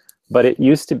bit, but it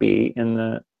used to be in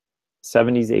the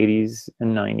 70s, 80s,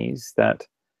 and 90s that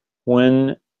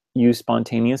when you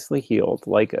spontaneously healed,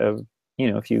 like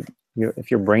if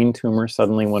your brain tumor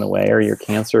suddenly went away or your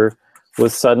cancer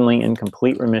was suddenly in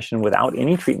complete remission without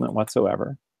any treatment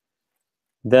whatsoever,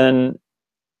 then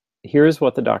here's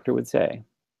what the doctor would say: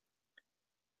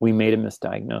 we made a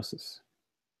misdiagnosis.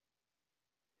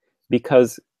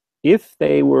 Because if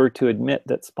they were to admit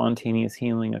that spontaneous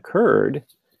healing occurred,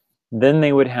 then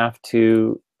they would have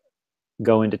to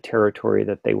go into territory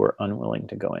that they were unwilling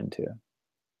to go into.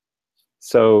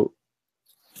 So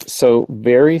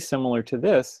very similar to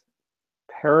this,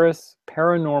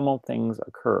 paranormal things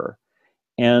occur.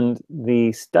 And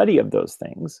the study of those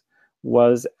things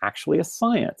was actually a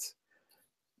science.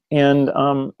 And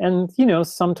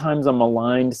sometimes a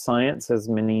maligned science, as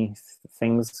many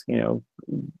things,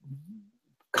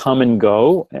 come and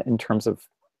go in terms of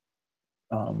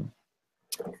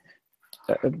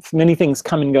many things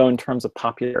come and go in terms of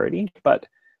popularity. But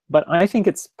I think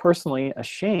it's personally a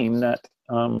shame that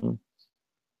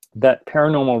that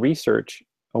paranormal research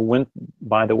went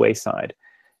by the wayside.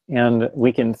 And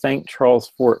we can thank Charles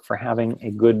Fort for having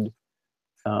a good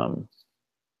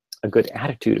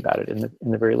attitude about it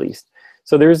in the very least.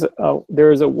 So there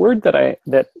is a word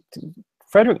that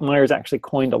Frederick Myers actually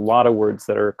coined a lot of words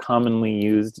that are commonly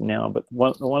used now, but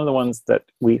one of the ones that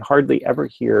we hardly ever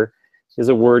hear is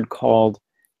a word called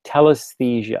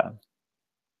telesthesia.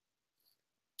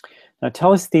 Now,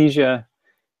 telesthesia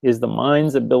is the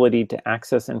mind's ability to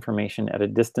access information at a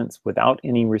distance without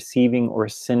any receiving or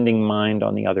sending mind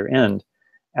on the other end,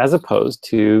 as opposed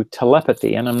to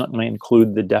telepathy. And I'm not going to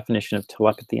include the definition of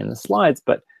telepathy in the slides,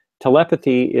 but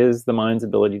telepathy is the mind's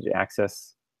ability to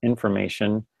access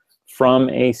information from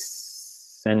a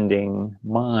sending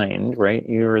mind, right?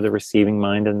 You're the receiving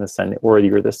mind and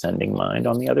you're the sending mind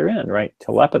on the other end, right?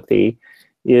 Telepathy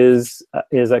is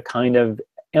a kind of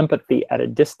empathy at a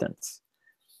distance.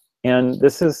 And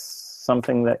this is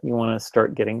something that you want to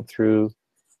start getting through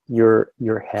your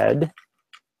head.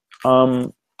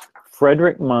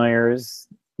 Frederick Myers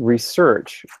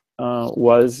research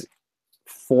was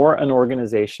for an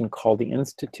organization called the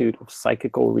Institute of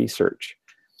Psychical Research,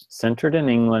 centered in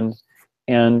England,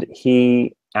 and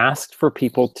he asked for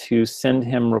people to send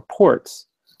him reports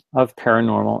of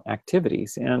paranormal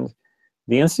activities. And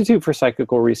the Institute for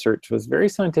Psychical Research was very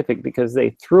scientific because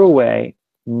they threw away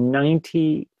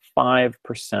 95%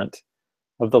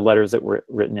 of the letters that were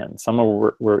written in. Some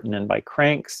were written in by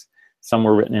cranks, some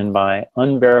were written in by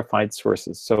unverified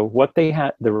sources. So what they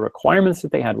had, the requirements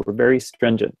that they had were very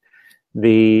stringent.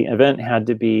 The event had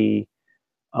to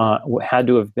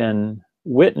have been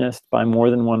witnessed by more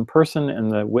than one person,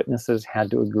 and the witnesses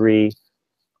had to agree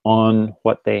on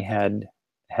what they had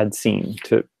seen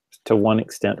to one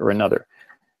extent or another.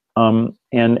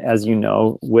 And as you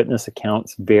know, witness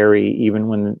accounts vary even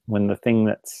when the thing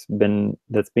that's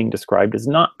being described is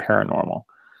not paranormal.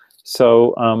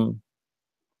 So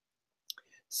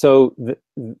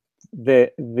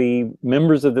the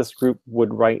members of this group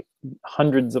would write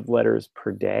hundreds of letters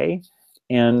per day,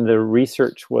 and the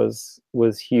research was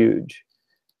huge.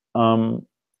 And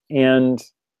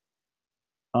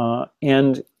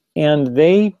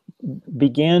they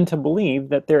began to believe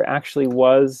that there actually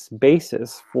was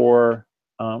basis for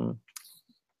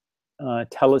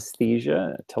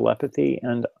telesthesia, telepathy,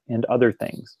 and other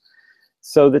things.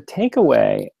 So the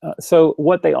takeaway, so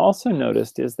what they also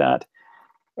noticed is that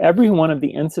every one of the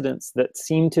incidents that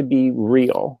seemed to be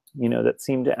real, that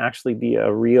seemed to actually be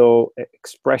a real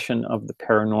expression of the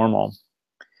paranormal,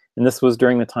 and this was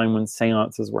during the time when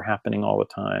seances were happening all the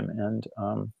time, and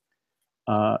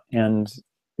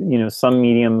some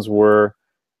mediums were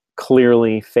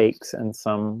clearly fakes and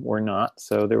some were not.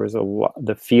 So there was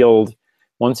the field,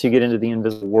 once you get into the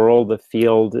invisible world, the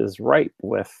field is ripe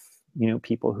with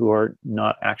people who are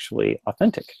not actually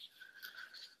authentic.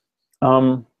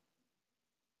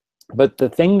 But the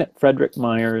thing that Frederick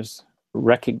Myers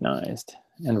recognized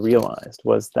and realized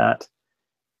was that,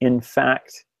 in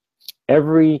fact,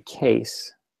 every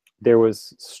case there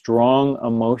was strong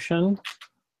emotion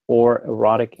or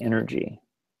erotic energy,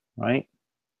 right?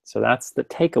 So that's the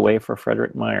takeaway for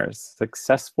Frederick Myers.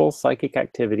 Successful psychic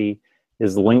activity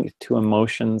is linked to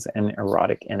emotions and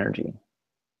erotic energy.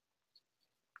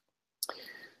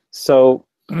 So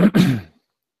a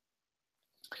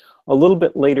little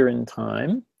bit later in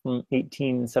time, from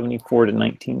 1874 to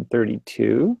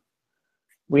 1932,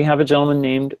 we have a gentleman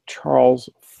named Charles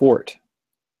Fort.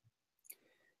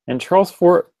 And Charles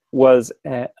Fort was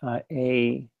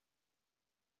a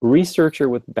researcher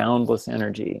with boundless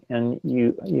energy. And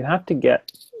you have to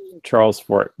get Charles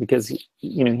Fort because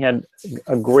he had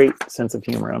a great sense of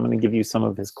humor. I'm going to give you some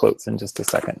of his quotes in just a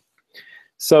second.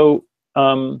 So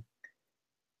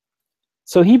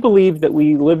so he believed that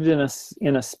we lived in a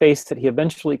space that he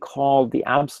eventually called the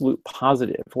absolute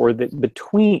positive, or that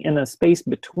in a space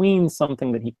between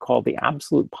something that he called the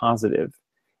absolute positive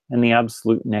and the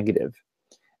absolute negative.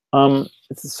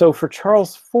 So for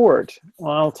Charles Fort,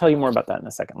 well, I'll tell you more about that in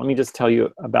a second. Let me just tell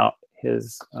you about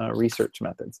his research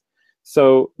methods.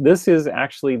 So this is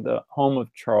actually the home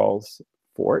of Charles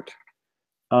Fort.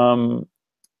 And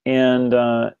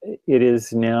it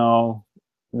is now,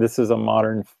 this is a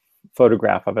modern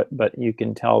photograph of it, but you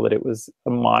can tell that it was a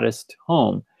modest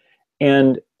home.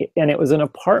 And it was an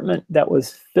apartment that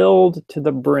was filled to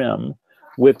the brim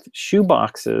with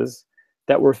shoeboxes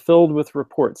that were filled with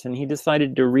reports. And he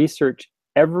decided to research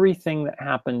everything that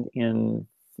happened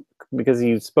because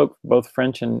he spoke both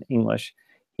French and English,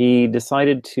 he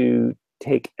decided to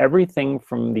take everything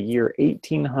from the year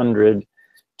 1800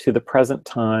 to the present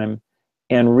time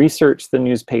and research the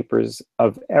newspapers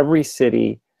of every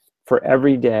city for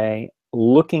every day,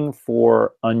 looking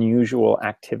for unusual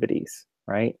activities,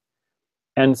 right?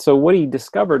 And so what he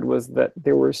discovered was that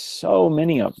there were so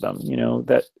many of them,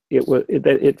 that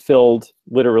it filled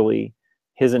literally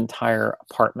his entire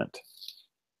apartment.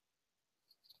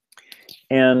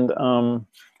 And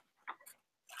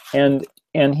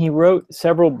he wrote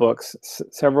several books.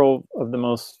 Several of the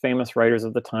most famous writers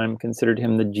of the time considered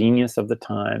him the genius of the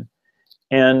time.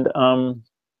 And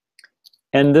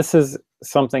this is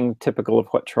something typical of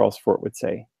what Charles Fort would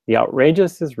say: the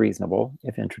outrageous is reasonable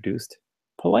if introduced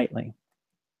politely.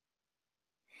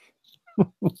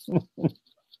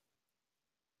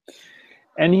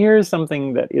 And here's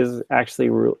something that is actually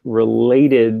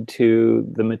related to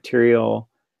the material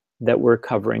that we're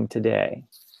covering today.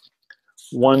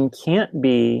 One can't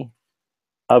be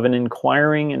of an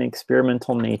inquiring and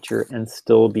experimental nature and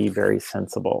still be very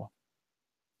sensible.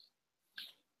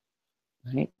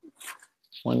 Right?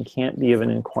 One can't be of an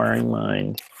inquiring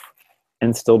mind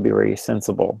and still be very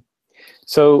sensible.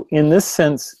 So in this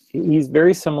sense, he's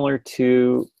very similar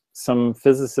to some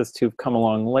physicists who've come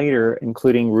along later,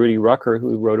 including Rudy Rucker,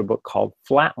 who wrote a book called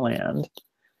Flatland.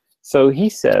 So he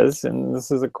says, and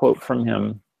this is a quote from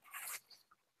him,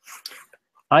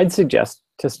 "I'd suggest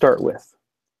to start with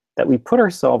that we put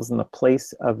ourselves in the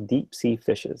place of deep sea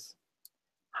fishes.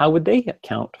 How would they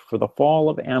account for the fall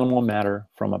of animal matter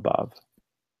from above?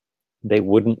 They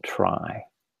wouldn't try.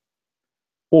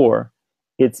 Or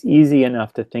it's easy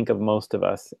enough to think of most of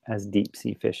us as deep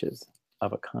sea fishes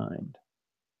of a kind,"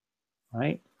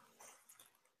 right?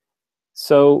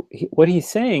 So what he's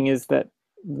saying is that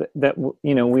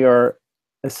we are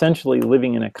essentially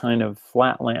living in a kind of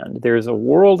flatland. There's a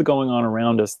world going on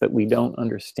around us that we don't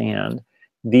understand.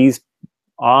 These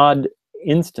odd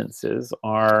instances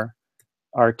are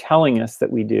telling us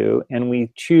that we do, and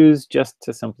we choose just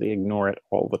to simply ignore it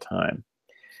all the time.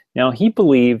 Now, he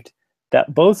believed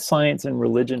that both science and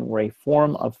religion were a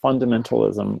form of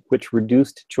fundamentalism which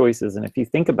reduced choices. And if you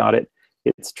think about it,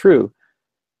 it's true.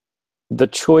 The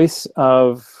choice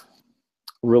of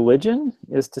religion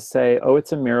is to say, oh,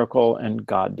 it's a miracle and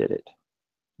God did it,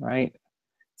 right?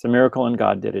 It's a miracle and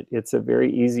God did it. It's a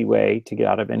very easy way to get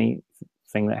out of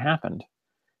anything that happened.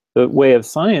 The way of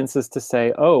science is to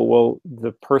say, oh, well,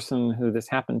 the person who this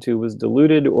happened to was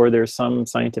deluded, or there's some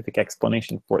scientific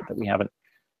explanation for it that we haven't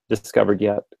discovered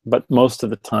yet. But most of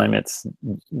the time, it's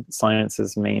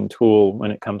science's main tool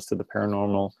when it comes to the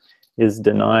paranormal is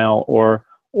denial, or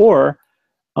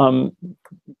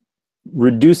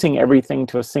reducing everything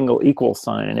to a single equal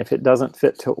sign. And if it doesn't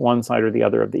fit to one side or the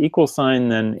other of the equal sign,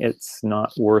 then it's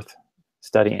not worth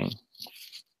studying.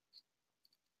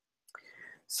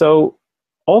 So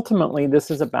ultimately, this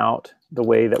is about the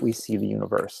way that we see the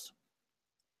universe.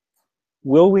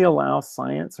 Will we allow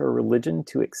science or religion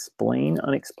to explain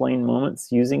unexplained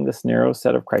moments using this narrow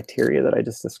set of criteria that I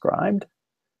just described?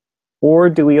 Or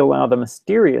do we allow the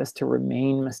mysterious to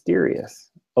remain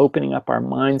mysterious, opening up our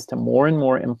minds to more and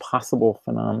more impossible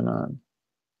phenomenon?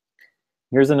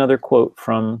 Here's another quote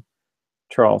from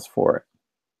Charles Fort.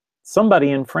 "Somebody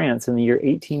in France in the year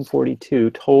 1842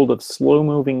 told of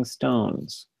slow-moving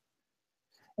stones.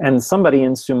 And somebody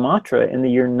in Sumatra in the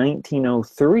year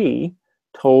 1903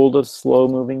 told of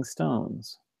slow-moving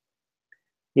stones.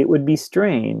 It would be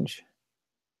strange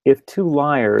if two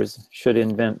liars should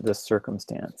invent this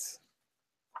circumstance.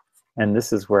 And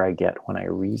this is where I get when I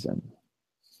reason."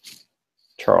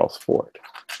 Charles Fort.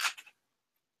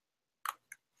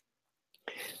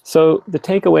 So the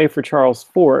takeaway for Charles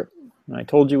Fort, and I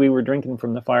told you we were drinking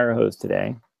from the fire hose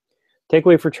today,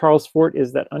 takeaway for Charles Fort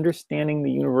is that understanding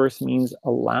the universe means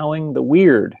allowing the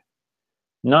weird,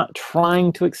 not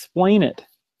trying to explain it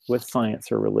with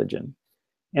science or religion.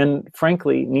 And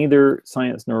frankly, neither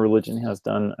science nor religion has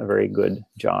done a very good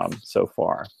job so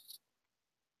far.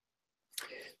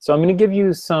 So I'm going to give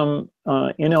you some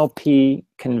NLP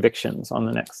convictions on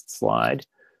the next slide.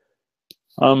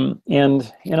 And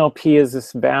NLP is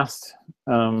this vast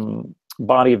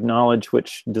body of knowledge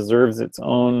which deserves its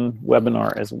own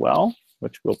webinar as well,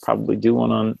 which we'll probably do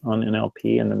one on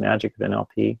NLP and the magic of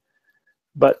NLP.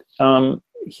 But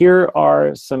here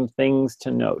are some things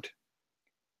to note.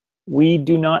 We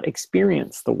do not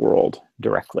experience the world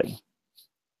directly,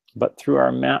 but through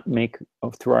our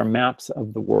maps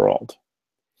of the world.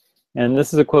 And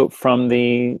this is a quote from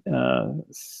the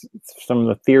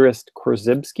theorist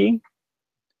Korzybski.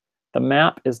 "The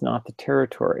map is not the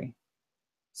territory."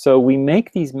 So we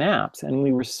make these maps and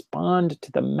we respond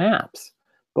to the maps,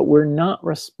 but we're not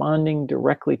responding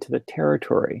directly to the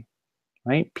territory,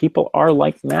 right? People are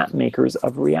like map makers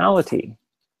of reality.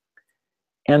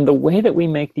 And the way that we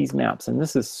make these maps, and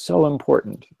this is so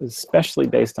important, especially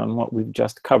based on what we've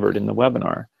just covered in the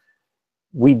webinar,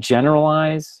 we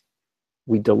generalize,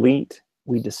 we delete,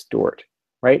 we distort,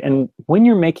 right? And when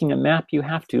you're making a map, you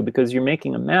have to, because you're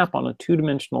making a map on a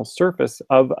two-dimensional surface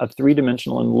of a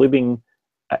three-dimensional and living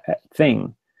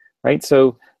thing, right?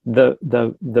 So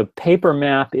the paper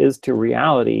map is to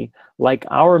reality like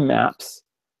our maps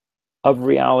of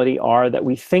reality are that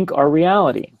we think are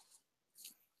reality.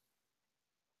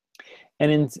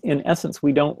 And in essence,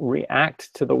 we don't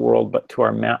react to the world, but to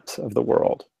our maps of the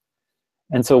world.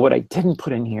 And so what I didn't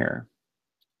put in here,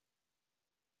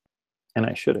 and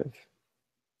I should have,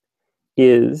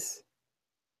 is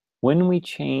when we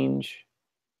change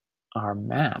our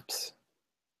maps,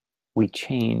 we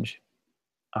change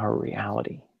our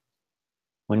reality.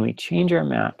 When we change our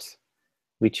maps,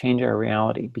 we change our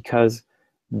reality, because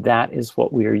that is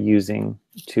what we are using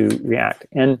to react.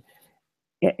 And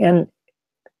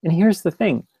here's the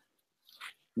thing.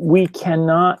 We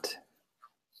cannot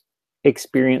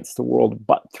experience the world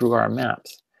but through our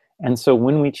maps. And so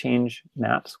when we change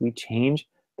maps, we change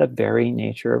the very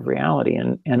nature of reality.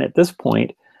 And at this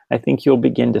point, I think you'll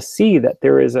begin to see that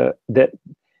there is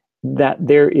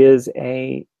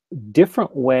a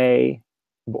different way,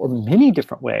 or many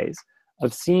different ways,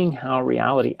 of seeing how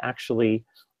reality actually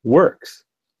works.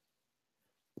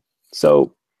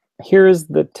 So here is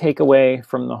the takeaway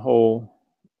from the whole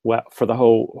for the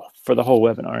whole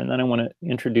webinar, and then I want to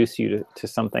introduce you to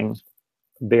something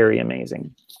very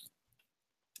amazing.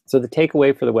 So the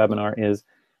takeaway for the webinar is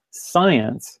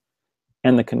science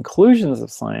and the conclusions of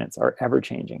science are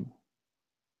ever-changing.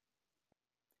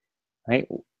 Right?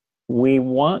 We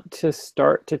want to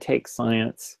start to take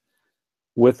science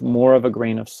with more of a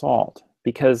grain of salt,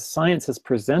 because science is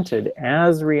presented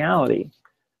as reality,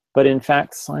 but in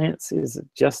fact science is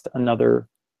just another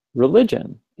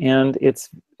religion, and it's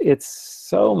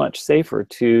so much safer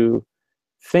to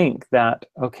think that,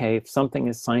 okay, if something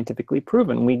is scientifically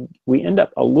proven, we end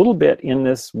up a little bit in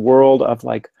this world of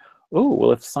like, oh,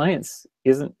 well, if science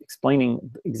isn't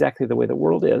explaining exactly the way the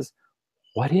world is,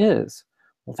 what is?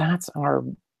 Well, that's our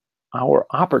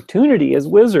opportunity as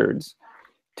wizards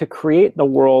to create the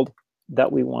world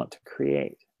that we want to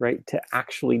create, right? To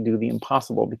actually do the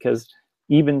impossible, because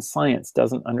even science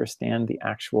doesn't understand the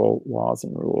actual laws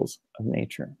and rules of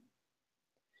nature.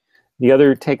 The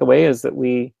other takeaway is that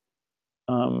we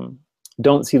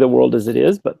don't see the world as it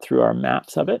is, but through our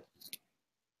maps of it.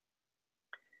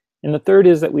 And the third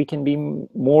is that we can be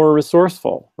more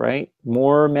resourceful, right?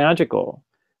 More magical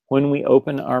when we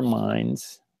open our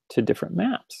minds to different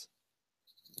maps.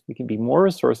 We can be more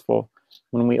resourceful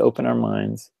when we open our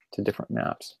minds to different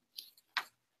maps.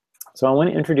 So I want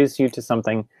to introduce you to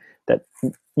something that,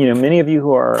 many of you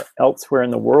who are elsewhere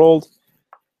in the world,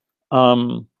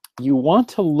 you want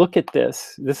to look at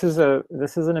this. This is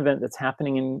an event that's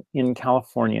happening in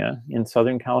California, in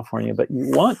Southern California, but you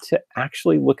want to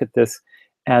actually look at this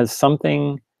as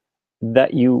something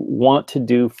that you want to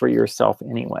do for yourself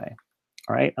anyway.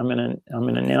 All right, I'm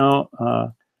gonna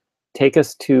now take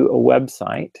us to a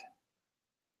website,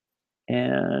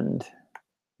 and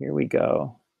here we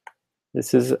go.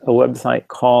 This is a website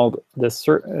called this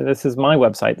is my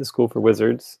website, the School for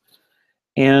Wizards.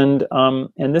 And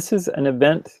this is an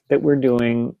event that we're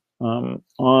doing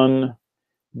on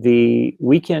the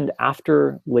weekend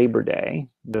after Labor Day.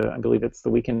 I believe it's the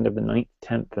weekend of the 9th,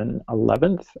 10th, and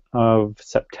 11th of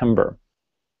September.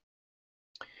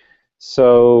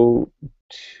 So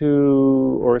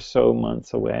 2 or so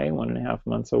months away, 1.5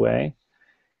 months away.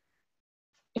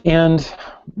 And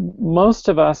most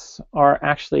of us are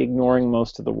actually ignoring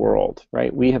most of the world,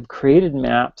 right? We have created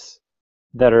maps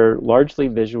that are largely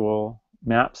visual,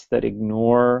 maps that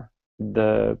ignore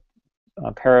the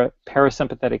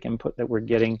parasympathetic input that we're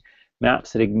getting,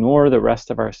 maps that ignore the rest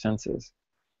of our senses.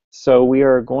 So we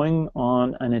are going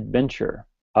on an adventure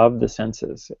of the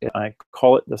senses. I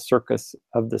call it the circus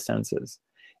of the senses.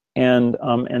 And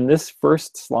this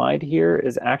first slide here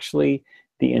is actually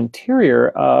the interior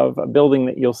of a building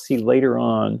that you'll see later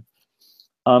on.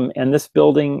 And this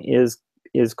building is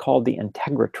called the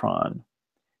Integratron.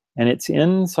 And it's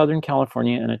in Southern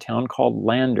California in a town called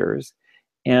Landers.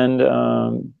 And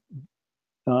an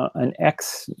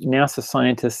ex-NASA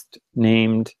scientist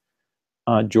named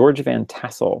George Van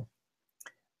Tassel,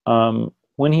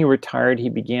 when he retired, he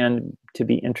began to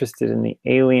be interested in the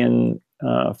alien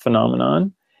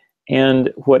phenomenon.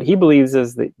 And what he believes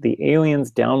is that the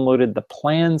aliens downloaded the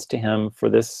plans to him for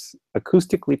this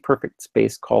acoustically perfect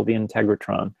space called the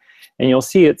Integratron. And you'll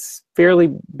see it's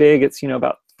fairly big. It's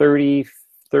about 30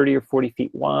 or 40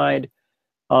 feet wide.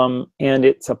 And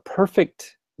it's a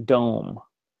perfect dome.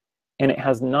 And it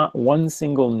has not one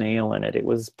single nail in it. It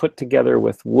was put together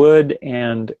with wood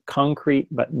and concrete,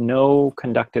 but no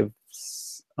conductive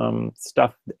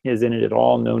stuff is in it at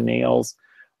all. No nails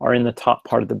are in the top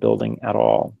part of the building at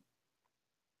all.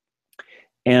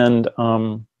 And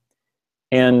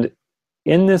in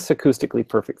this acoustically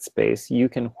perfect space, you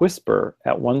can whisper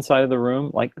at one side of the room,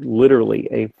 like literally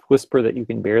a whisper that you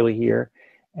can barely hear,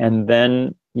 and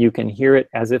then you can hear it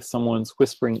as if someone's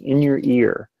whispering in your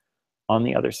ear on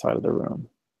the other side of the room.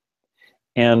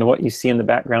 And what you see in the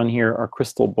background here are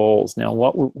crystal bowls. Now,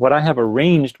 what I have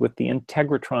arranged with the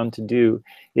Integratron to do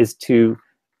is to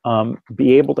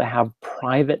be able to have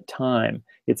private time.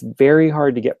 It's very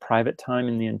hard to get private time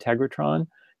in the Integratron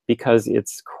because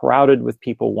it's crowded with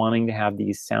people wanting to have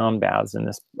these sound baths in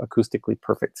this acoustically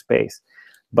perfect space.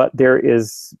 But there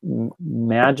is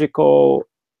magical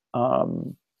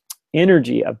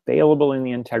energy available in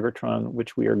the Integratron,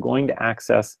 which we are going to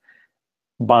access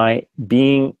by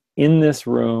being in this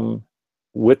room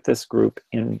with this group,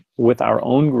 with our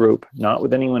own group, not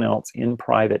with anyone else, in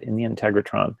private in the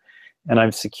Integratron. And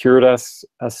I've secured us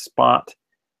a spot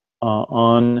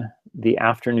on the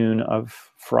afternoon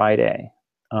of Friday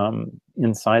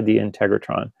inside the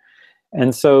integratron.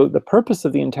 And so the purpose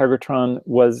of the integratron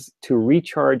was to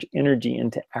recharge energy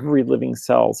into every living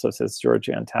cell, so says George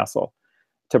Van Tassel,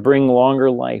 to bring longer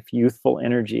life, youthful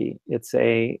energy. It's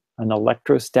an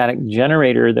electrostatic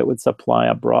generator that would supply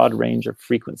a broad range of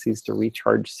frequencies to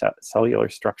recharge cellular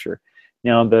structure.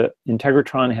 Now, the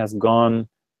integratron has gone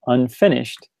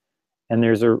unfinished, and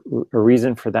there's a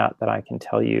reason for that that I can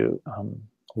tell you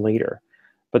later.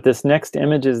 But this next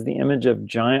image is the image of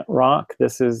Giant Rock.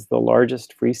 This is the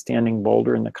largest freestanding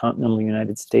boulder in the continental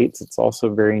United States. It's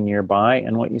also very nearby.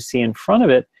 And what you see in front of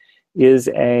it is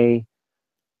a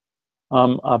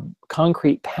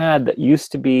concrete pad that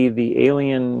used to be the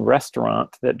alien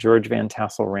restaurant that George Van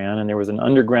Tassel ran. And there was an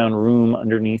underground room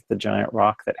underneath the Giant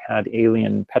Rock that had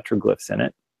alien petroglyphs in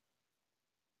it.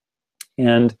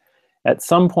 And at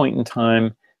some point in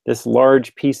time, this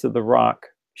large piece of the rock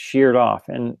sheared off.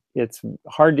 And it's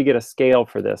hard to get a scale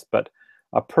for this, but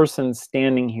a person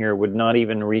standing here would not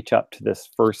even reach up to this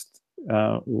first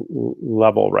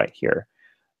level right here.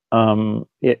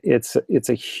 It's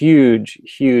a huge,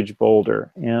 huge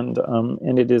boulder, and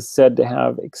it is said to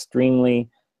have extremely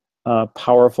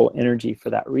powerful energy for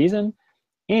that reason.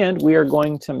 And we are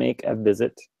going to make a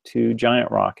visit to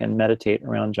Giant Rock and meditate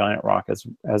around Giant Rock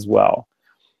as well.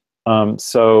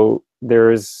 So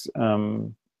there's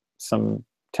some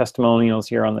testimonials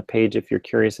here on the page if you're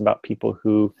curious about people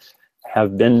who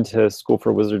have been to School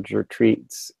for Wizards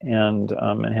retreats and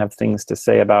have things to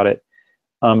say about it.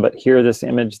 But here, this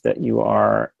image that you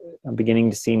are beginning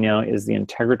to see now is the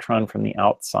integratron from the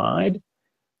outside.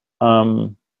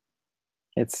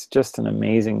 It's just an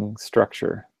amazing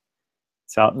structure.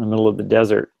 It's out in the middle of the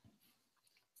desert.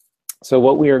 So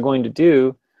what we are going to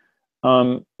do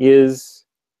is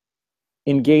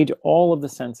engage all of the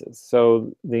senses.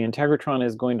 So the integratron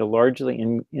is going to largely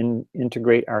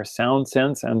integrate our sound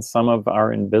sense and some of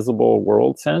our invisible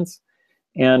world sense.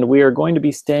 And we are going to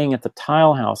be staying at the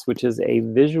Tile House, which is a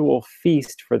visual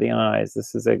feast for the eyes.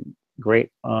 This is a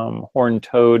great horned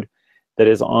toad that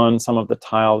is on some of the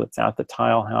tile that's at the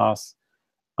Tile House.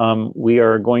 We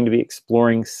are going to be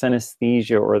exploring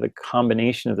synesthesia, or the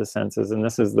combination of the senses. And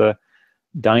this is the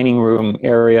dining room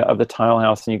area of the Tile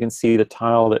House. And you can see the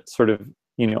tile that sort of,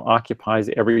 occupies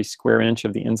every square inch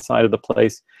of the inside of the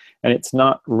place. And it's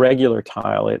not regular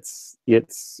tile. It's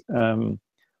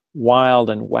wild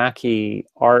and wacky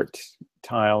art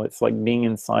tile. It's like being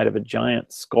inside of a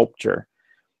giant sculpture.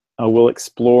 We'll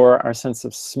explore our sense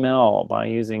of smell by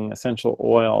using essential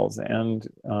oils and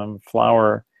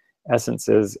flower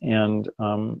essences and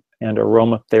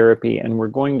aromatherapy. And we're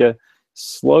going to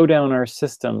slow down our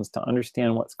systems to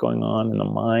understand what's going on in the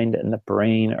mind and the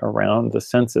brain around the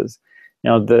senses.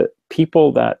 Now, the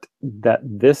people that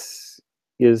this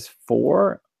is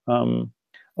for, oh,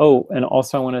 and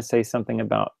also I want to say something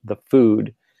about the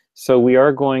food. So we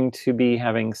are going to be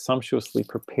having sumptuously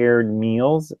prepared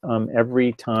meals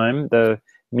every time. The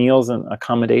meals and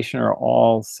accommodation are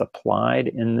all supplied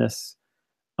in this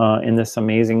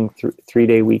amazing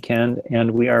three-day weekend.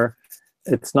 And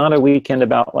it's not a weekend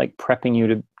about like prepping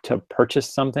you to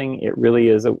purchase something. It really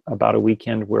is about a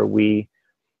weekend where we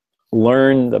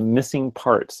learn the missing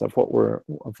parts of what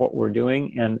we're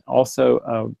doing, and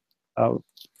also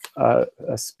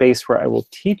a space where I will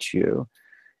teach you,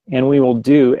 and we will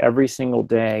do every single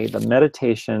day the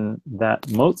meditation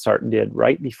that Mozart did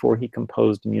right before he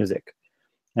composed music.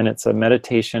 And it's a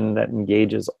meditation that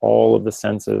engages all of the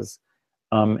senses.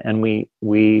 And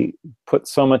we put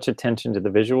so much attention to the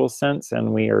visual sense,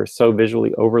 and we are so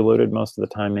visually overloaded most of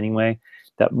the time anyway,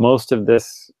 that most of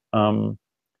this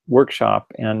workshop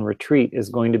and retreat is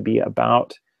going to be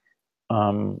about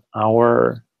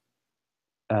our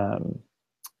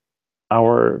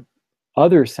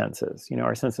other senses,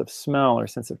 our sense of smell, our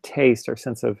sense of taste, our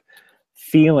sense of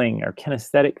feeling, our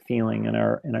kinesthetic feeling, and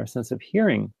our sense of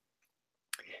hearing.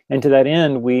 And to that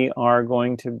end, we are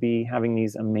going to be having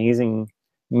these amazing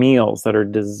meals that are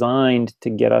designed to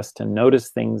get us to notice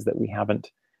things that we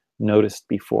haven't noticed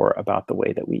before about the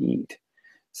way that we eat.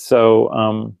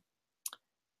 So,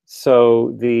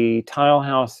 so the Tile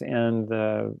House and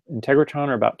the integratron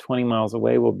are about 20 miles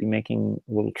away. We'll be making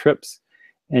little trips.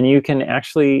 And you can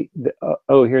actually,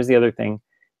 oh, here's the other thing.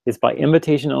 It's by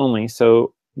invitation only.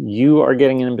 So you are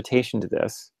getting an invitation to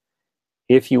this.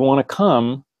 If you want to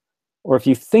come, or if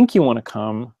you think you want to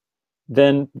come,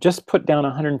 then just put down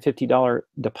a $150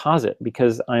 deposit,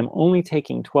 because I'm only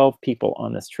taking 12 people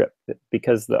on this trip,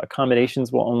 because the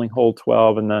accommodations will only hold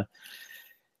 12, and the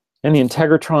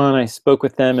integratron, I spoke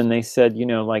with them and they said,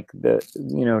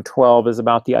 12 is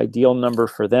about the ideal number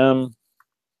for them.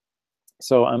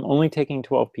 So I'm only taking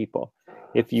 12 people.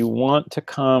 If you want to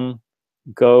come,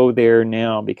 go there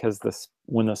now, because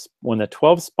when the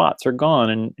 12 spots are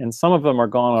gone, and some of them are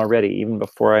gone already, even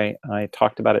before I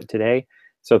talked about it today.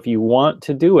 So if you want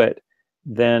to do it,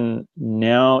 then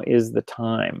now is the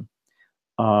time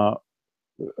to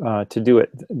do it.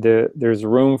 There's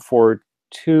room for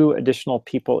 2 additional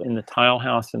people in the tile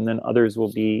house, and then others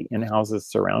will be in houses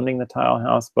surrounding the tile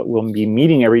house, but we'll be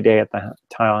meeting every day at the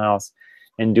tile house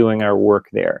and doing our work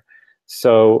there.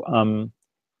 So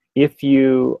if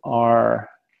you are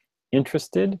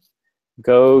interested,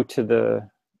 go to the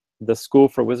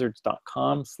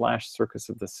schoolforwizards.com/circus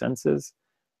of the senses.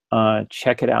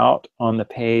 Check it out on the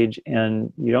page,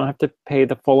 and you don't have to pay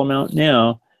the full amount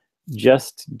now.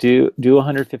 Just do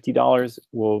 $150.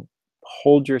 We'll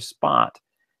hold your spot,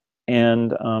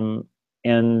 and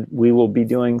we will be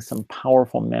doing some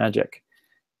powerful magic,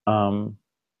 and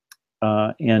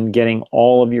getting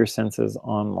all of your senses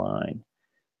online.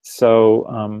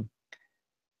 So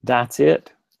that's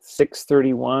it.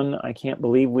 6:31. I can't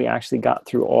believe we actually got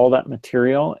through all that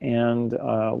material and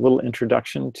a little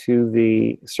introduction to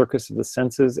the Circus of the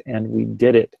Senses, and we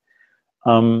did it.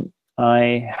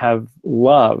 I have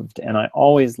loved, and I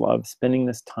always love, spending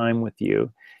this time with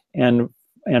you. And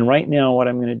right now what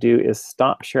I'm going to do is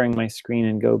stop sharing my screen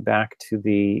and go back to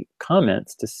the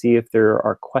comments to see if there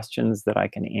are questions that I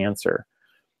can answer.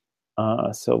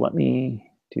 So let me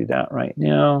do that right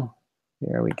now.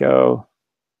 There we go.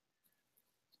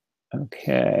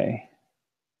 Okay.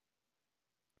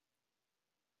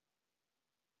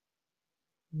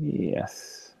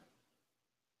 Yes.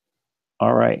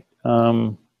 All right.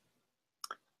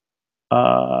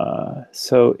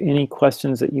 So any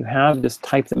questions that you have, just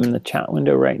type them in the chat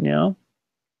window right now.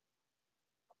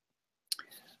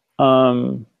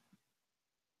 I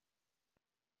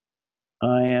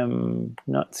am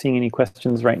not seeing any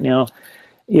questions right now.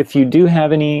 If you do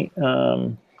have any,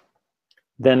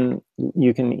 then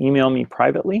you can email me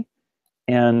privately.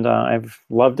 And I've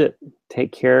loved it.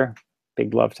 Take care.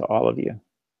 Big love to all of you.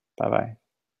 Bye-bye.